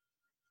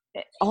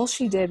all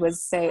she did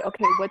was say,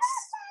 okay,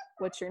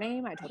 what's your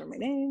name? I told her my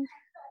name.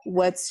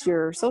 What's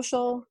your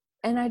social?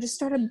 And I just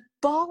started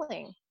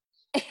bawling.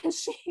 And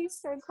she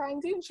started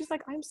crying too. And she's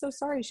like, I'm so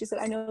sorry. She said,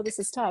 I know this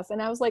is tough.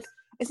 And I was like,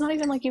 it's not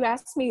even like you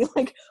asked me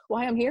like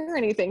why I'm here or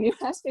anything. You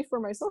asked me for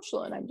my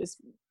social. And I'm just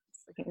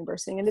freaking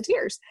bursting into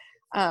tears.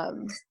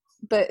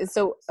 But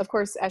so of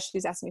course, as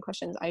she's asking me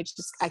questions,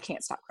 I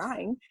can't stop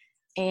crying.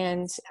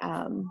 And,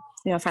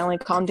 finally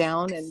calmed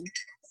down. And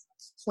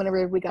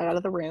whenever we got out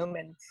of the room,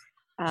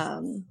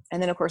 and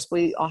then of course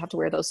we all have to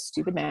wear those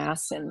stupid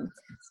masks, and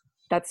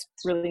that's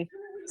really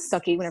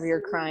sucky whenever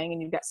you're crying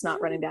and you've got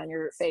snot running down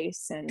your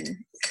face, and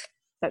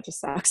that just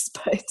sucks.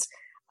 But,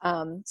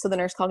 so the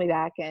nurse called me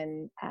back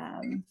and,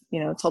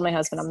 told my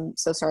husband, I'm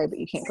so sorry, but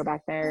you can't go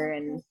back there.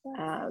 And,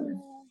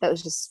 that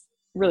was just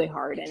really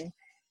hard. And,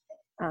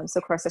 so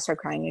of course I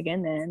started crying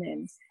again then.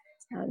 And,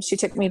 she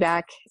took me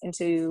back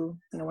into,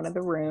 one of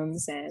the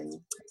rooms and,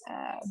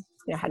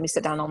 had me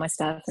sit down on all my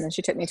stuff. And then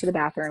she took me to the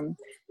bathroom,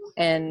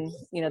 and,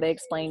 they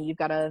explained, you've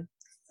got to,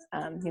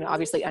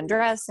 obviously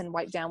undress and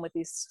wipe down with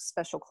these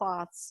special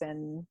cloths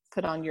and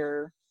put on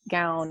your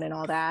gown and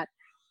all that.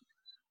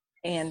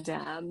 And,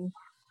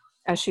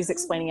 as she's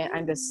explaining it,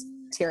 I'm just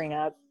tearing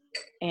up.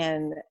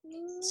 And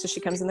so she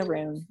comes in the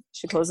room,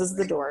 she closes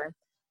the door,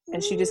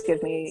 and she just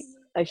gives me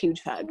a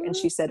huge hug. And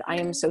she said, I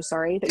am so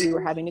sorry that you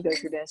were having to go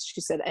through this.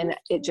 She said, and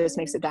it just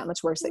makes it that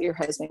much worse that your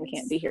husband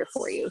can't be here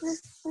for you.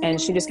 And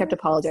she just kept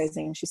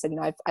apologizing. She said,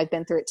 I've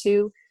been through it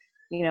too.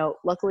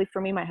 Luckily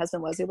for me, my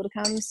husband was able to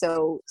come.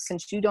 So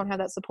since you don't have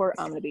that support,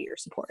 I'm going to be your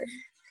support.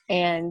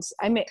 And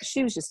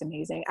she was just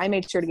amazing. I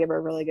made sure to give her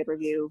a really good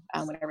review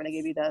whenever they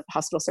gave you the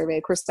hospital survey.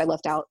 Of course, I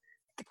left out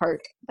the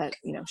part that,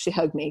 she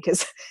hugged me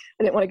because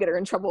I didn't want to get her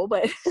in trouble,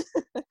 but,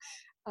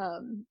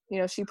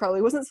 she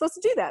probably wasn't supposed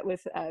to do that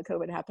with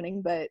COVID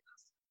happening, but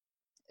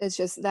it's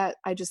just that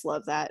I just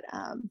love that,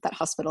 that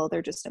hospital.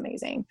 They're just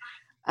amazing.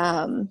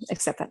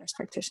 Except that nurse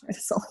practitioner.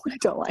 That's the only one I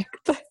don't like,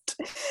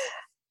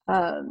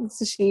 but,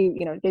 so she,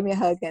 gave me a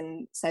hug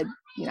and said,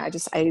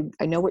 I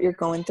know what you're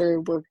going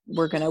through.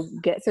 We're going to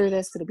get through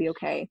this. It'll be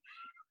okay.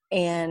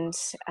 And,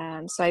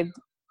 so I,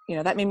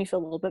 that made me feel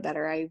a little bit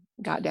better. I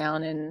got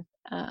down and,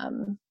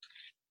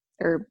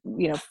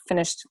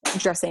 finished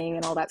dressing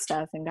and all that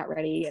stuff and got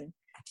ready and,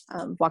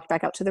 walked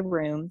back out to the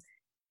room.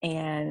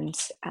 And,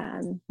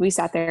 we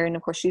sat there, and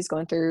of course she's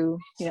going through,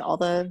 all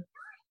the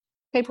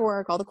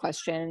paperwork, all the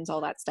questions,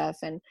 all that stuff.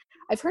 And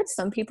I've heard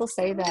some people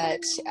say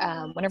that,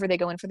 whenever they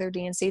go in for their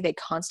D&C, they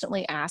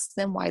constantly ask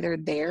them why they're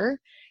there.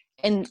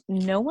 And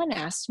no one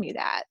asked me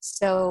that.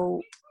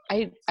 So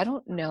I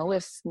don't know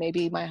if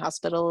maybe my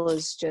hospital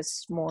is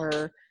just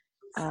more,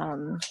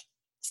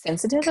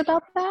 sensitive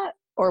about that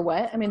or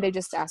what. I mean, they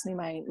just asked me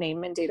my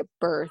name and date of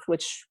birth,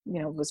 which,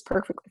 was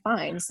perfectly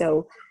fine.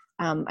 So,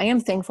 I am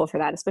thankful for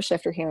that, especially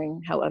after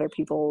hearing how other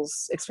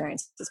people's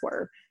experiences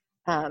were.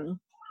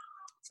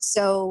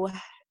 So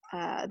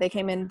they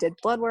came in, did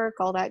blood work,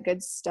 all that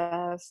good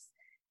stuff.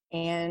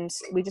 And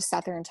we just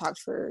sat there and talked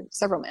for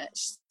several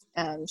minutes.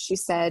 She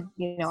said,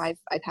 I've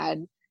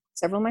had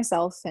several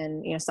myself,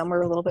 and, some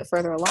were a little bit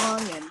further along,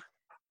 and,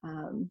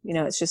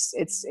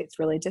 it's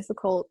really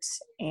difficult.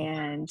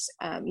 And,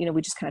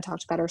 we just kind of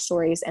talked about our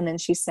stories. And then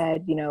she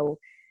said,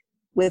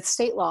 with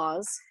state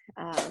laws,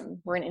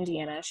 we're in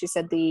Indiana. She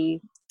said the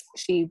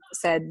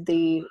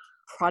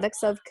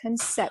products of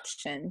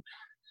conception,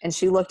 and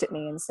she looked at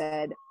me and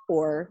said,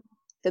 or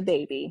the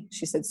baby.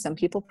 She said, some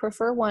people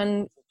prefer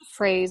one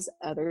phrase,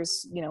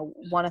 others,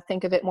 want to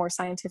think of it more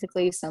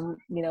scientifically. Some,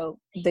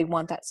 they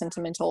want that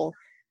sentimental,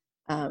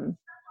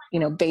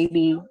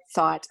 baby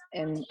thought.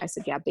 And I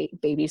said, yeah,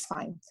 baby's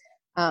fine.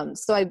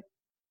 So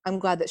I'm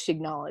glad that she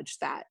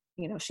acknowledged that,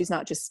 she's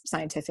not just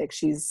scientific.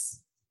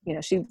 She's,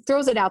 she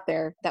throws it out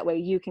there. That way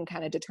you can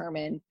kind of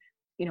determine,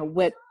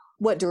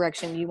 what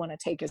direction you want to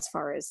take as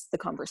far as the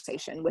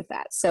conversation with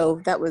that.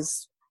 So that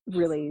was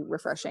really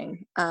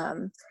refreshing.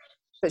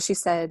 But she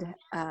said,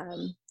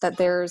 that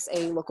there's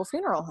a local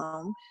funeral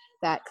home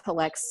that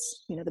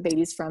collects, the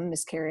babies from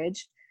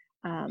miscarriage.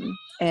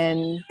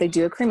 And they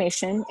do a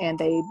cremation, and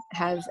they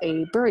have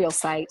a burial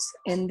site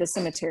in the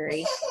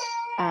cemetery.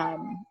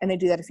 And they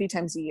do that a few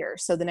times a year.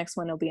 So the next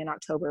one will be in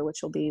October,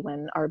 which will be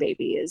when our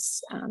baby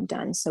is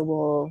done.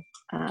 So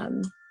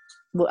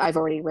I've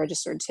already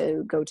registered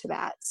to go to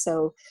that.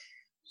 So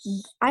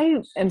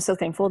I am so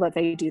thankful that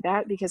they do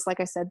that, because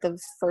like I said,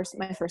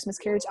 my first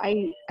miscarriage,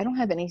 I don't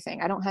have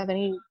anything. I don't have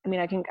any,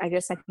 I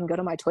guess I can go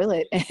to my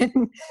toilet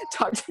and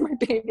talk to my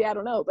baby. I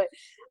don't know, but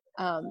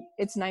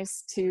it's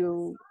nice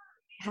to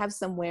have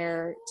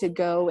somewhere to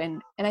go.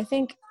 And I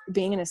think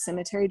being in a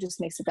cemetery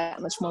just makes it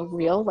that much more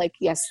real. Like,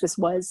 yes, this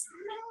was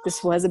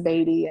a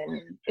baby,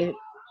 and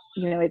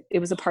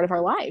it was a part of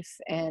our life,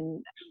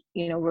 and,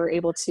 we're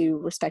able to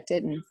respect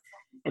it and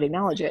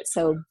acknowledge it.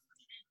 So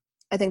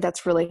I think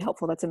that's really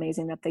helpful. That's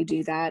amazing that they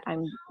do that.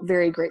 I'm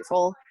very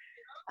grateful.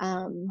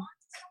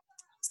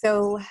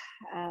 So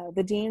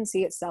the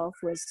D&C itself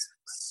was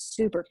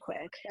super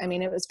quick.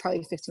 It was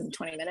probably 15 to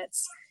 20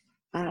 minutes.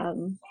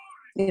 And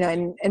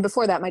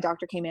before that, my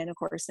doctor came in, of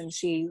course, and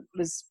she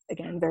was,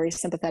 again, very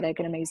sympathetic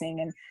and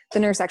amazing. And the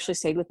nurse actually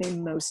stayed with me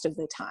most of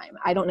the time.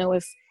 I don't know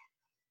if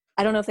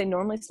I don't know if they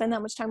normally spend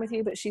that much time with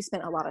you, but she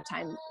spent a lot of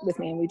time with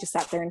me, and we just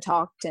sat there and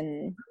talked,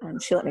 and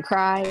she let me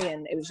cry,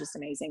 and it was just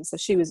amazing. So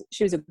she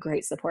was a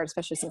great support,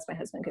 especially since my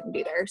husband couldn't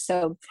be there.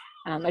 So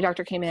my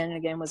doctor came in and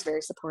again was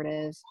very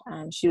supportive.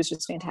 She was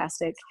just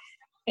fantastic.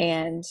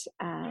 And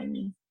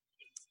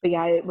but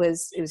yeah, it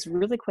was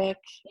really quick.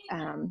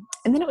 And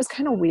then it was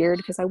kind of weird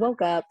because I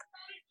woke up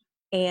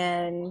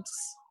and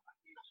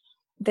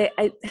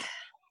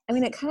I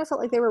mean, it kind of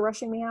felt like they were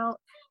rushing me out.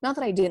 Not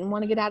that I didn't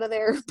want to get out of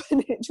there,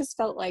 but it just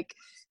felt like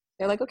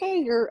they're like, okay,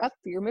 you're up,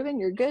 you're moving,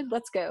 you're good,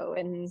 let's go.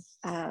 And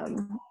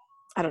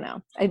I don't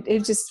know.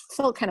 It just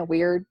felt kind of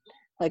weird.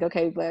 Like,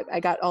 okay, but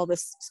I got all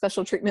this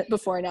special treatment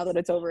before, and now that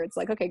it's over, it's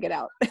like, okay, get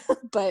out.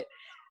 But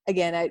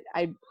again,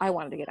 I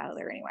wanted to get out of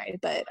there anyway.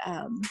 But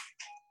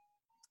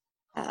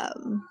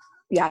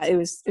yeah, it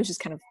was just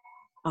kind of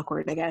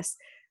awkward, I guess.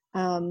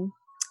 I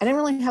didn't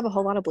really have a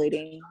whole lot of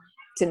bleeding.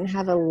 Didn't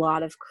have a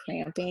lot of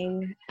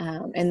cramping.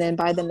 And then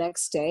by the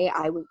next day,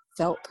 I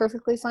felt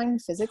perfectly fine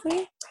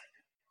physically.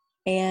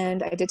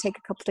 And I did take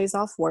a couple days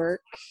off work.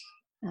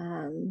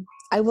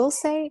 I will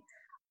say,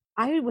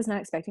 I was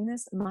not expecting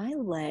this. My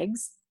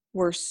legs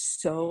were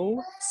so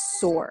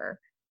sore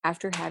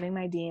after having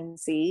my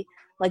D&C.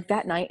 Like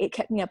that night, it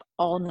kept me up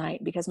all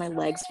night because my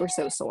legs were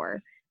so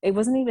sore. It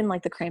wasn't even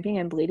like the cramping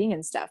and bleeding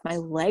and stuff. My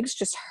legs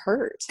just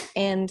hurt.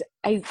 And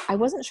I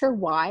wasn't sure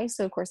why.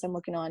 So of course I'm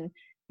looking on,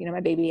 my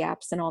baby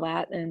apps and all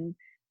that. And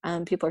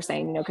people are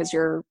saying, because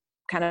your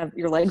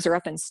legs are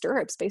up in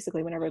stirrups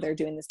basically whenever they're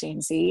doing this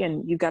D&C,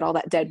 and you've got all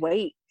that dead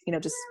weight,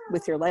 just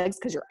with your legs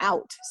because you're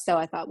out. So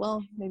I thought,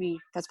 well, maybe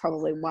that's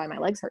probably why my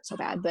legs hurt so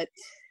bad. But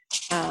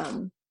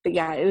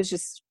yeah, it was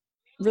just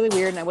really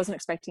weird, and I wasn't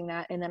expecting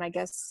that. And then I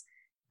guess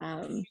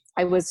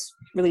I was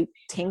really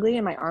tingly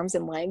in my arms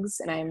and legs,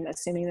 and I'm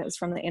assuming that was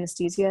from the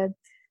anesthesia.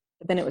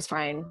 But then it was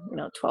fine,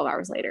 12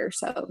 hours later.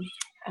 So,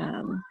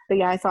 but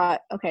yeah, I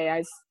thought, okay,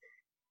 I've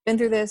been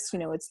through this,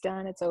 it's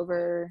done, it's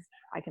over,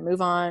 I can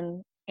move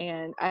on.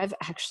 And I've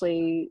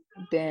actually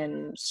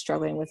been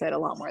struggling with it a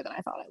lot more than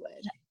I thought I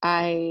would.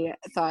 I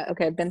thought,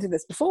 okay, I've been through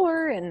this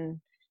before,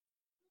 and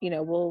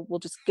we'll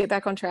just get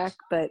back on track.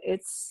 But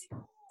it's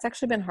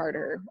actually been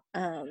harder.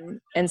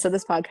 And so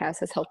this podcast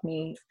has helped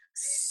me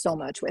so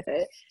much with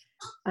it.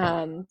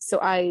 So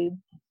I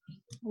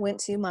went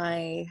to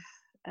my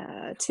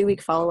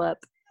 2-week follow-up,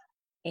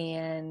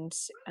 and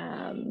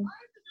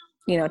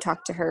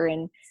talked to her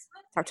and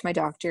talked to my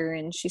doctor,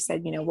 and she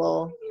said,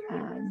 we'll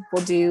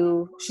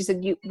do, she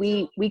said,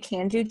 we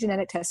can do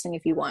genetic testing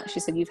if you want. She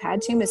said, you've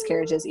had 2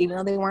 miscarriages, even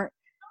though they weren't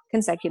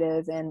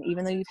consecutive, and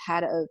even though you've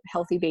had a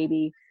healthy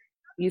baby,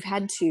 you've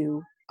had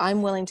 2,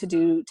 I'm willing to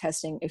do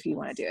testing if you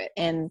want to do it.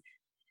 And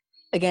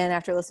again,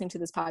 after listening to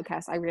this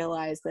podcast, I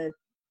realized that,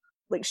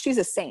 like, she's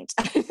a saint.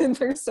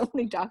 There's so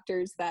many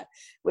doctors that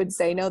would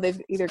say, no,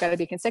 they've either got to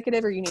be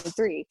consecutive or you need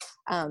 3.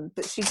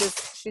 But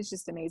she's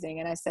just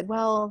amazing. And I said,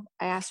 well,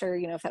 I asked her,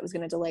 if that was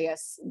going to delay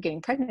us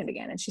getting pregnant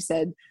again. And she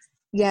said,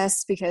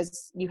 yes,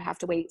 because you have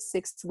to wait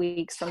 6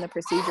 weeks from the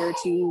procedure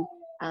to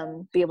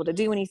be able to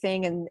do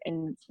anything. And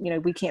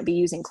we can't be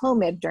using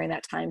Clomid during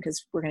that time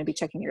because we're going to be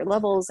checking your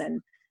levels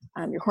and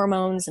your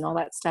hormones and all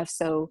that stuff.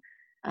 So,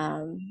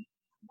 it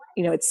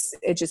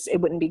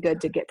wouldn't be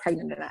good to get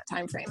pregnant in that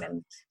time frame.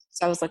 And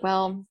so I was like,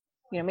 well,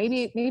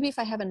 maybe if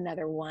I have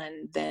another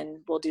one,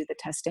 then we'll do the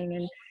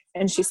testing.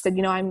 And she said,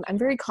 I'm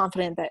very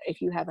confident that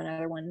if you have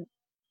another one,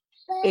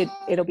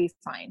 it'll be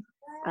fine.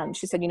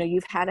 She said,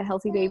 you've had a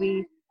healthy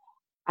baby.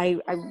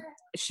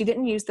 She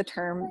didn't use the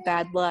term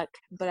bad luck,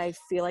 but I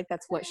feel like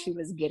that's what she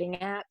was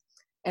getting at.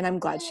 And I'm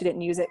glad she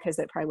didn't use it, because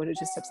it probably would have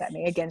just upset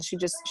me. Again, she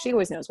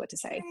always knows what to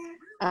say.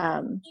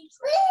 And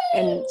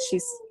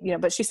she's,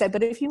 but she said,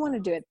 but if you want to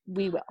do it,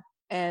 we will.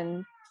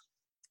 And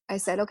I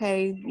said,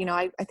 okay,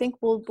 I think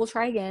we'll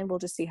try again. We'll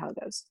just see how it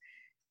goes.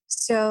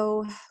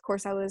 So of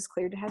course I was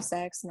cleared to have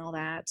sex and all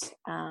that.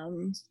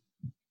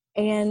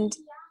 And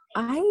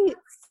I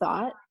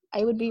thought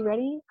I would be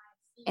ready,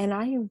 and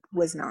I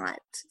was not.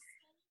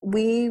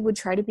 We would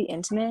try to be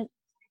intimate,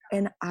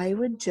 and I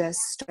would just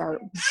start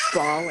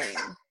bawling.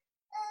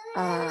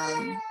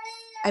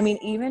 I mean,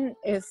 even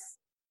if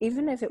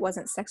it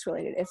wasn't sex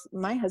related, if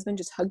my husband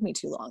just hugged me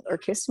too long or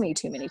kissed me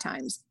too many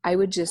times, I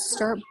would just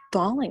start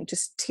bawling.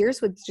 Just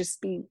tears would just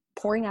be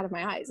pouring out of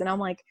my eyes. And I'm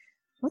like,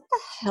 what the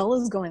hell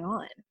is going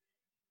on?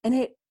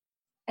 And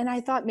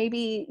I thought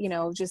maybe,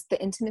 just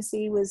the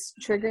intimacy was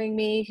triggering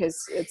me,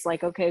 because it's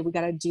like, okay, we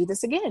got to do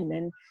this again,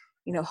 and,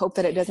 hope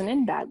that it doesn't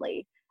end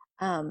badly.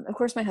 Of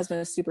course, my husband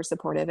was super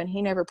supportive, and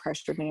he never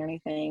pressured me or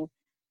anything.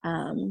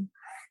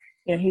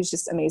 He's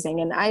just amazing.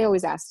 And I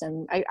always asked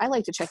him, I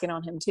like to check in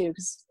on him too,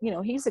 because,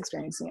 he's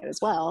experiencing it as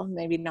well.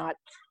 Maybe not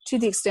to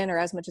the extent or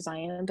as much as I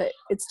am, but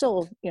it's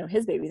still,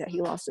 his baby that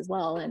he lost as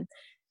well. And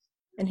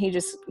he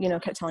just,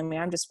 kept telling me,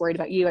 I'm just worried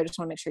about you. I just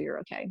want to make sure you're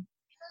okay.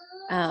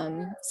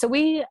 So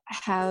we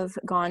have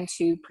gone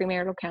to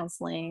premarital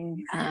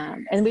counseling,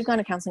 and we've gone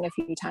to counseling a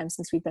few times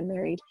since we've been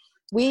married.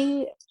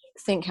 We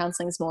think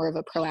counseling is more of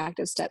a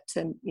proactive step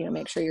to,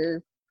 make sure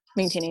you're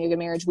maintaining a good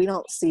marriage. We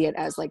don't see it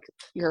as like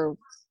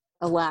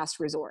a last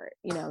resort,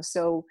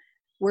 so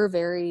we're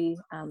very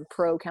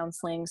pro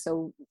counseling.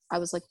 So I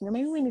was like,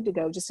 maybe we need to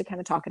go just to kind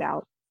of talk it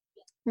out.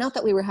 Not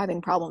that we were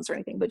having problems or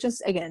anything, but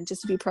just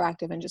to be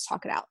proactive and just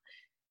talk it out.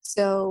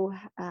 So,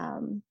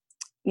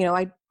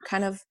 I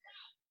kind of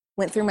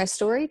went through my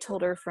story,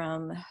 told her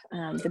from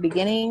the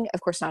beginning,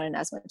 of course, not in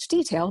as much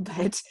detail,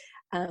 but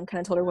kind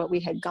of told her what we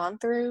had gone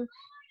through,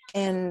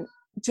 and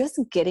just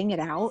getting it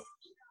out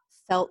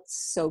felt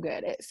so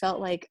good. It felt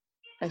like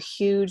a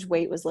huge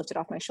weight was lifted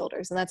off my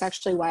shoulders. And that's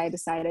actually why I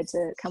decided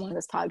to come on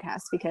this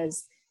podcast,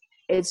 because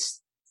it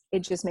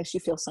just makes you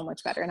feel so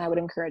much better. And I would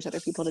encourage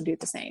other people to do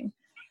the same.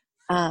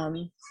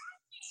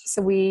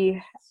 So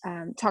we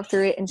talked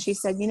through it, and she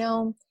said,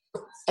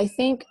 I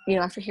think,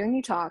 after hearing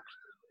you talk,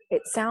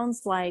 it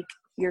sounds like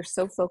you're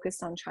so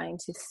focused on trying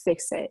to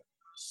fix it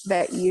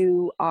that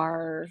you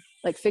are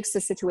like, fix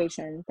the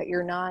situation, that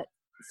you're not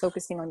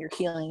focusing on your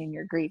healing and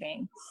your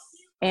grieving.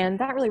 And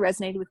that really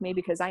resonated with me,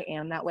 because I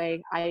am that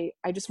way. I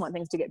just want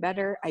things to get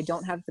better. I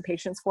don't have the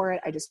patience for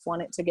it. I just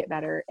want it to get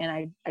better. And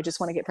I just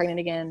want to get pregnant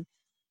again.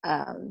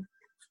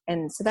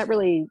 And so that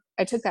really,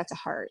 I took that to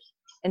heart.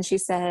 And she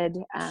said,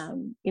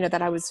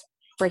 that I was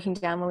breaking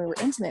down when we were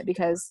intimate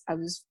because I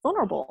was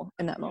vulnerable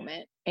in that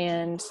moment.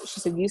 And she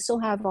said, you still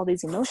have all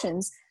these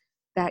emotions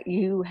that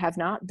you have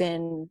not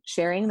been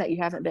sharing, that you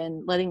haven't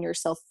been letting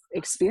yourself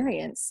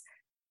experience.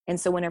 And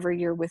so whenever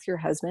you're with your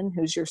husband,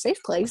 who's your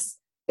safe place,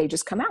 they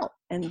just come out,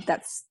 and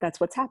that's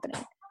what's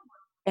happening.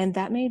 And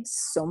that made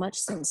so much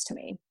sense to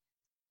me.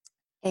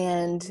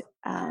 And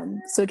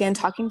so again,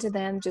 talking to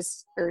her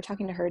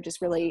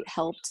just really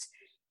helped.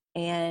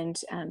 And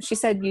she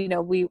said, we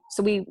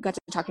got to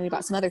talking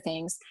about some other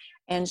things,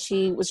 and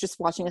she was just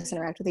watching us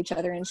interact with each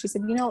other. And she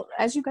said,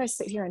 as you guys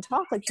sit here and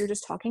talk, like, you're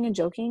just talking and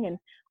joking, and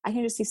I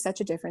can just see such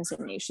a difference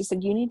in you. She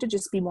said, you need to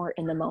just be more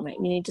in the moment.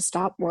 You need to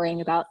stop worrying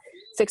about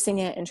fixing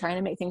it and trying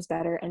to make things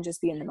better, and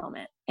just be in the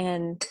moment.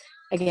 And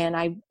again,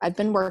 I've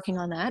been working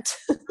on that.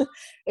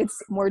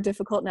 It's more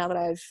difficult now that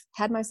I've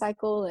had my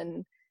cycle,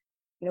 and,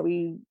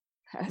 we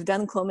have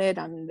done Clomid.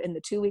 I'm in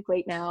the 2-week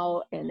wait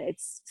now, and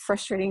it's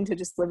frustrating to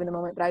just live in the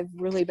moment, but I've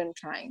really been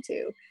trying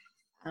to.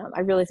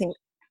 I really think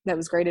that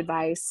was great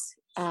advice.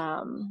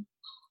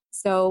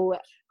 So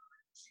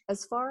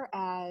as far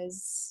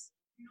as,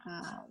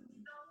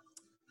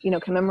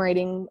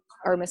 commemorating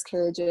our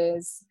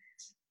miscarriages,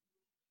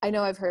 I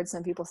know I've heard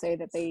some people say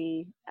that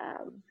they,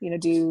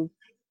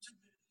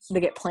 they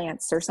get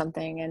plants or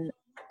something, and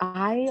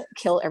I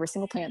kill every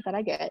single plant that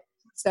I get.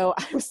 So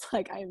I was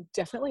like, I'm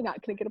definitely not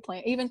going to get a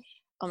plant. Even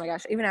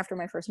after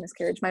my first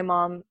miscarriage, my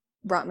mom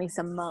brought me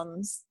some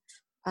mums,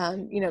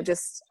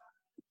 just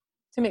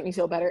to make me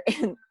feel better,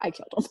 and I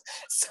killed them.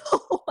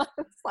 So I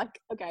was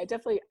like, okay, I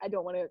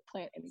don't want to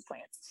plant any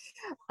plants.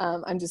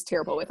 I'm just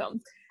terrible with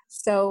them.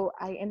 So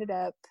I ended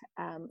up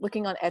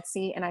looking on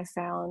Etsy, and I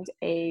found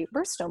a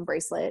birthstone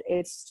bracelet.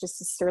 It's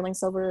just a sterling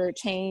silver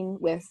chain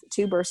with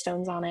 2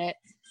 birthstones on it.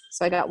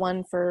 So I got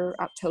one for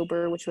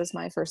October, which was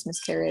my first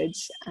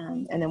miscarriage,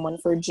 and then one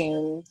for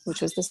June,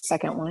 which was the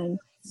second one.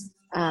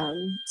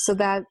 So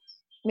that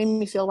made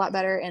me feel a lot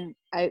better. And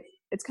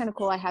it's kind of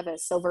cool. I have a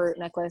silver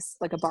necklace,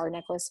 like a bar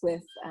necklace,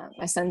 with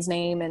my son's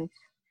name and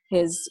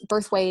his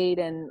birth weight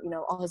and,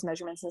 all his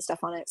measurements and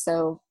stuff on it.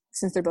 So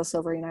since they're both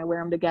silver, I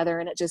wear them together,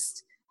 and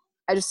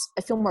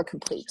I feel more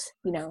complete,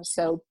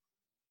 so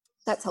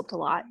that's helped a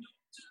lot.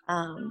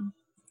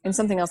 And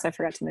something else I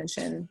forgot to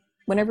mention,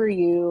 whenever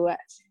you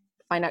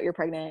find out you're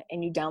pregnant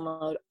and you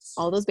download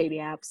all those baby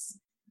apps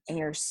and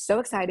you're so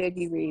excited,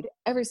 you read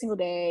every single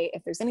day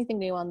if there's anything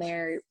new on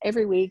there.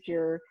 Every week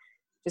you're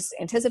just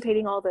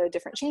anticipating all the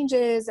different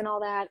changes and all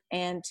that.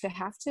 And to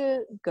have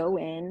to go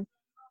in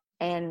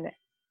and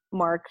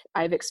mark,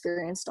 I've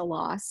experienced a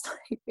loss.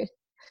 Oh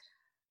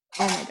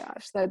my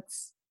gosh,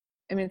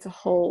 it's a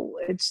whole,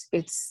 it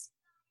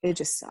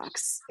just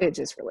sucks. It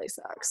just really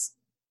sucks.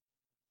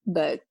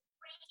 But,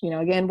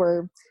 again,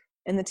 we're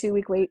in the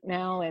 2-week wait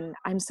now, and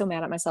I'm so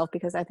mad at myself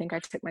because I think I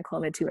took my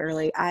Clomid too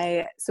early.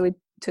 So we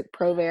took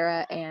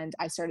Provera, and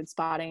I started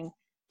spotting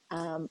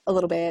a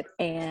little bit,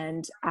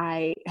 and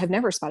I have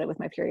never spotted with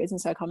my periods.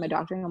 And so I called my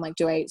doctor, and I'm like,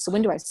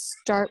 when do I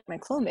start my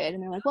Clomid?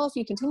 And they're like, well, if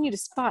you continue to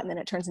spot and then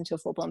it turns into a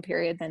full-blown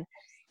period, then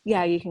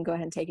yeah, you can go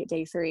ahead and take it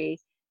day 3,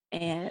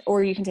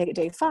 or you can take it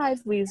day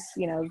 5. We've,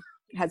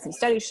 had some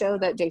studies show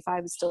that day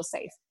 5 is still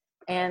safe.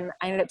 And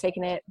I ended up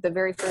taking it the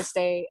very first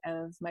day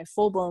of my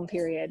full-blown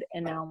period.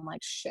 And now I'm like,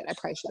 shit, I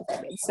probably should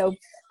have waited. So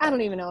I don't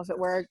even know if it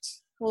worked.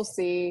 We'll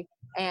see.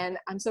 And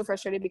I'm so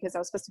frustrated because I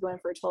was supposed to go in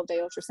for a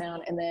 12-day ultrasound,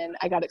 and then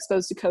I got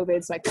exposed to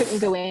COVID, so I couldn't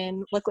go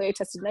in. Luckily, I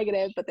tested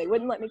negative, but they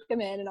wouldn't let me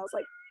come in. And I was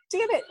like,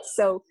 damn it.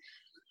 So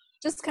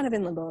just kind of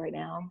in limbo right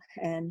now.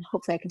 And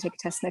hopefully I can take a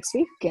test next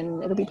week,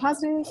 and it'll be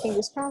positive,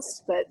 fingers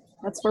crossed. But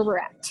that's where we're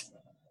at.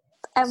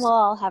 And we'll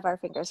all have our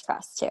fingers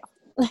crossed too.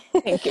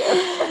 Thank you.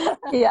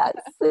 Yes,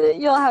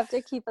 you'll have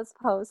to keep us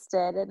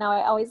posted. And now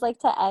I always like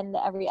to end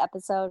every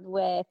episode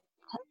with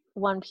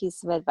one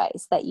piece of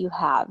advice that you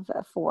have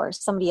for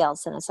somebody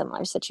else in a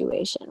similar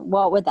situation.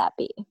 What would that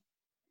be?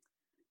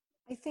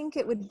 I think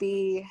it would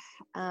be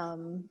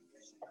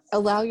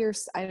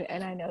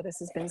and I know this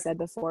has been said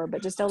before,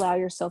 but just allow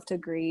yourself to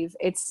grieve.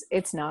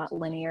 It's not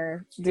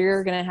linear.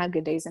 You're going to have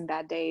good days and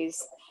bad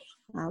days.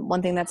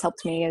 One thing that's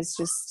helped me is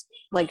just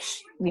like,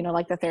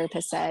 like the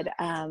therapist said,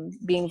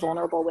 being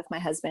vulnerable with my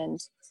husband.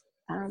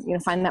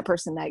 Find that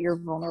person that you're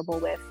vulnerable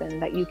with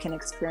and that you can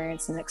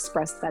experience and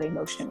express that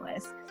emotion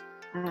with.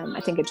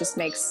 I think it just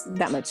makes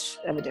that much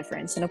of a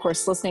difference. And of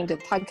course, listening to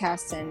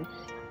podcasts and,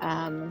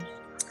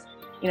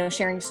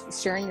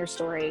 sharing your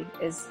story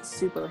is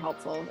super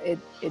helpful. It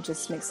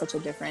just makes such a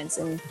difference.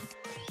 And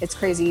it's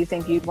crazy. You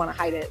think you'd want to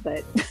hide it,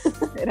 but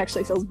it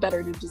actually feels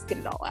better to just get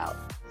it all out.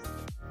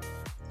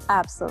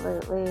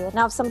 Absolutely.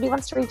 Now, if somebody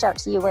wants to reach out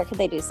to you, where could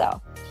they do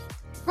so?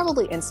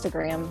 Probably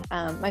Instagram.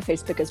 My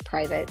Facebook is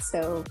private,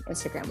 so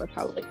Instagram would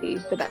probably be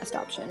the best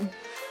option.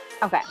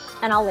 Okay.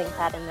 And I'll link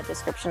that in the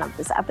description of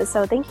this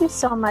episode. Thank you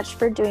so much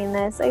for doing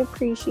this. I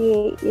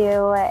appreciate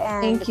you.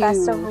 And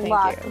best of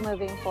luck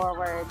moving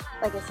forward.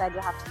 Like I said,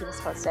 you'll have to keep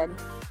us posted.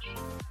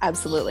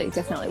 Absolutely.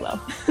 Definitely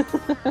will.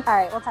 All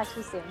right. We'll talk to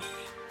you soon.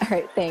 All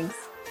right. Thanks.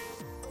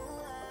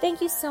 Thank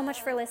you so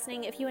much for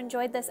listening. If you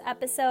enjoyed this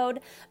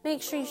episode,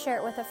 make sure you share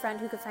it with a friend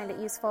who could find it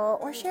useful,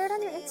 or share it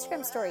on your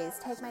Instagram stories.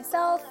 Tag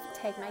myself,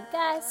 tag my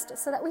guest,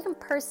 so that we can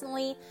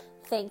personally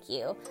thank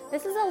you.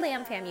 This is a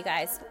Lamb Fam, you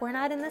guys. We're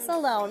not in this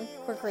alone.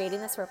 We're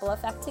creating this ripple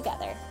effect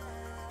together.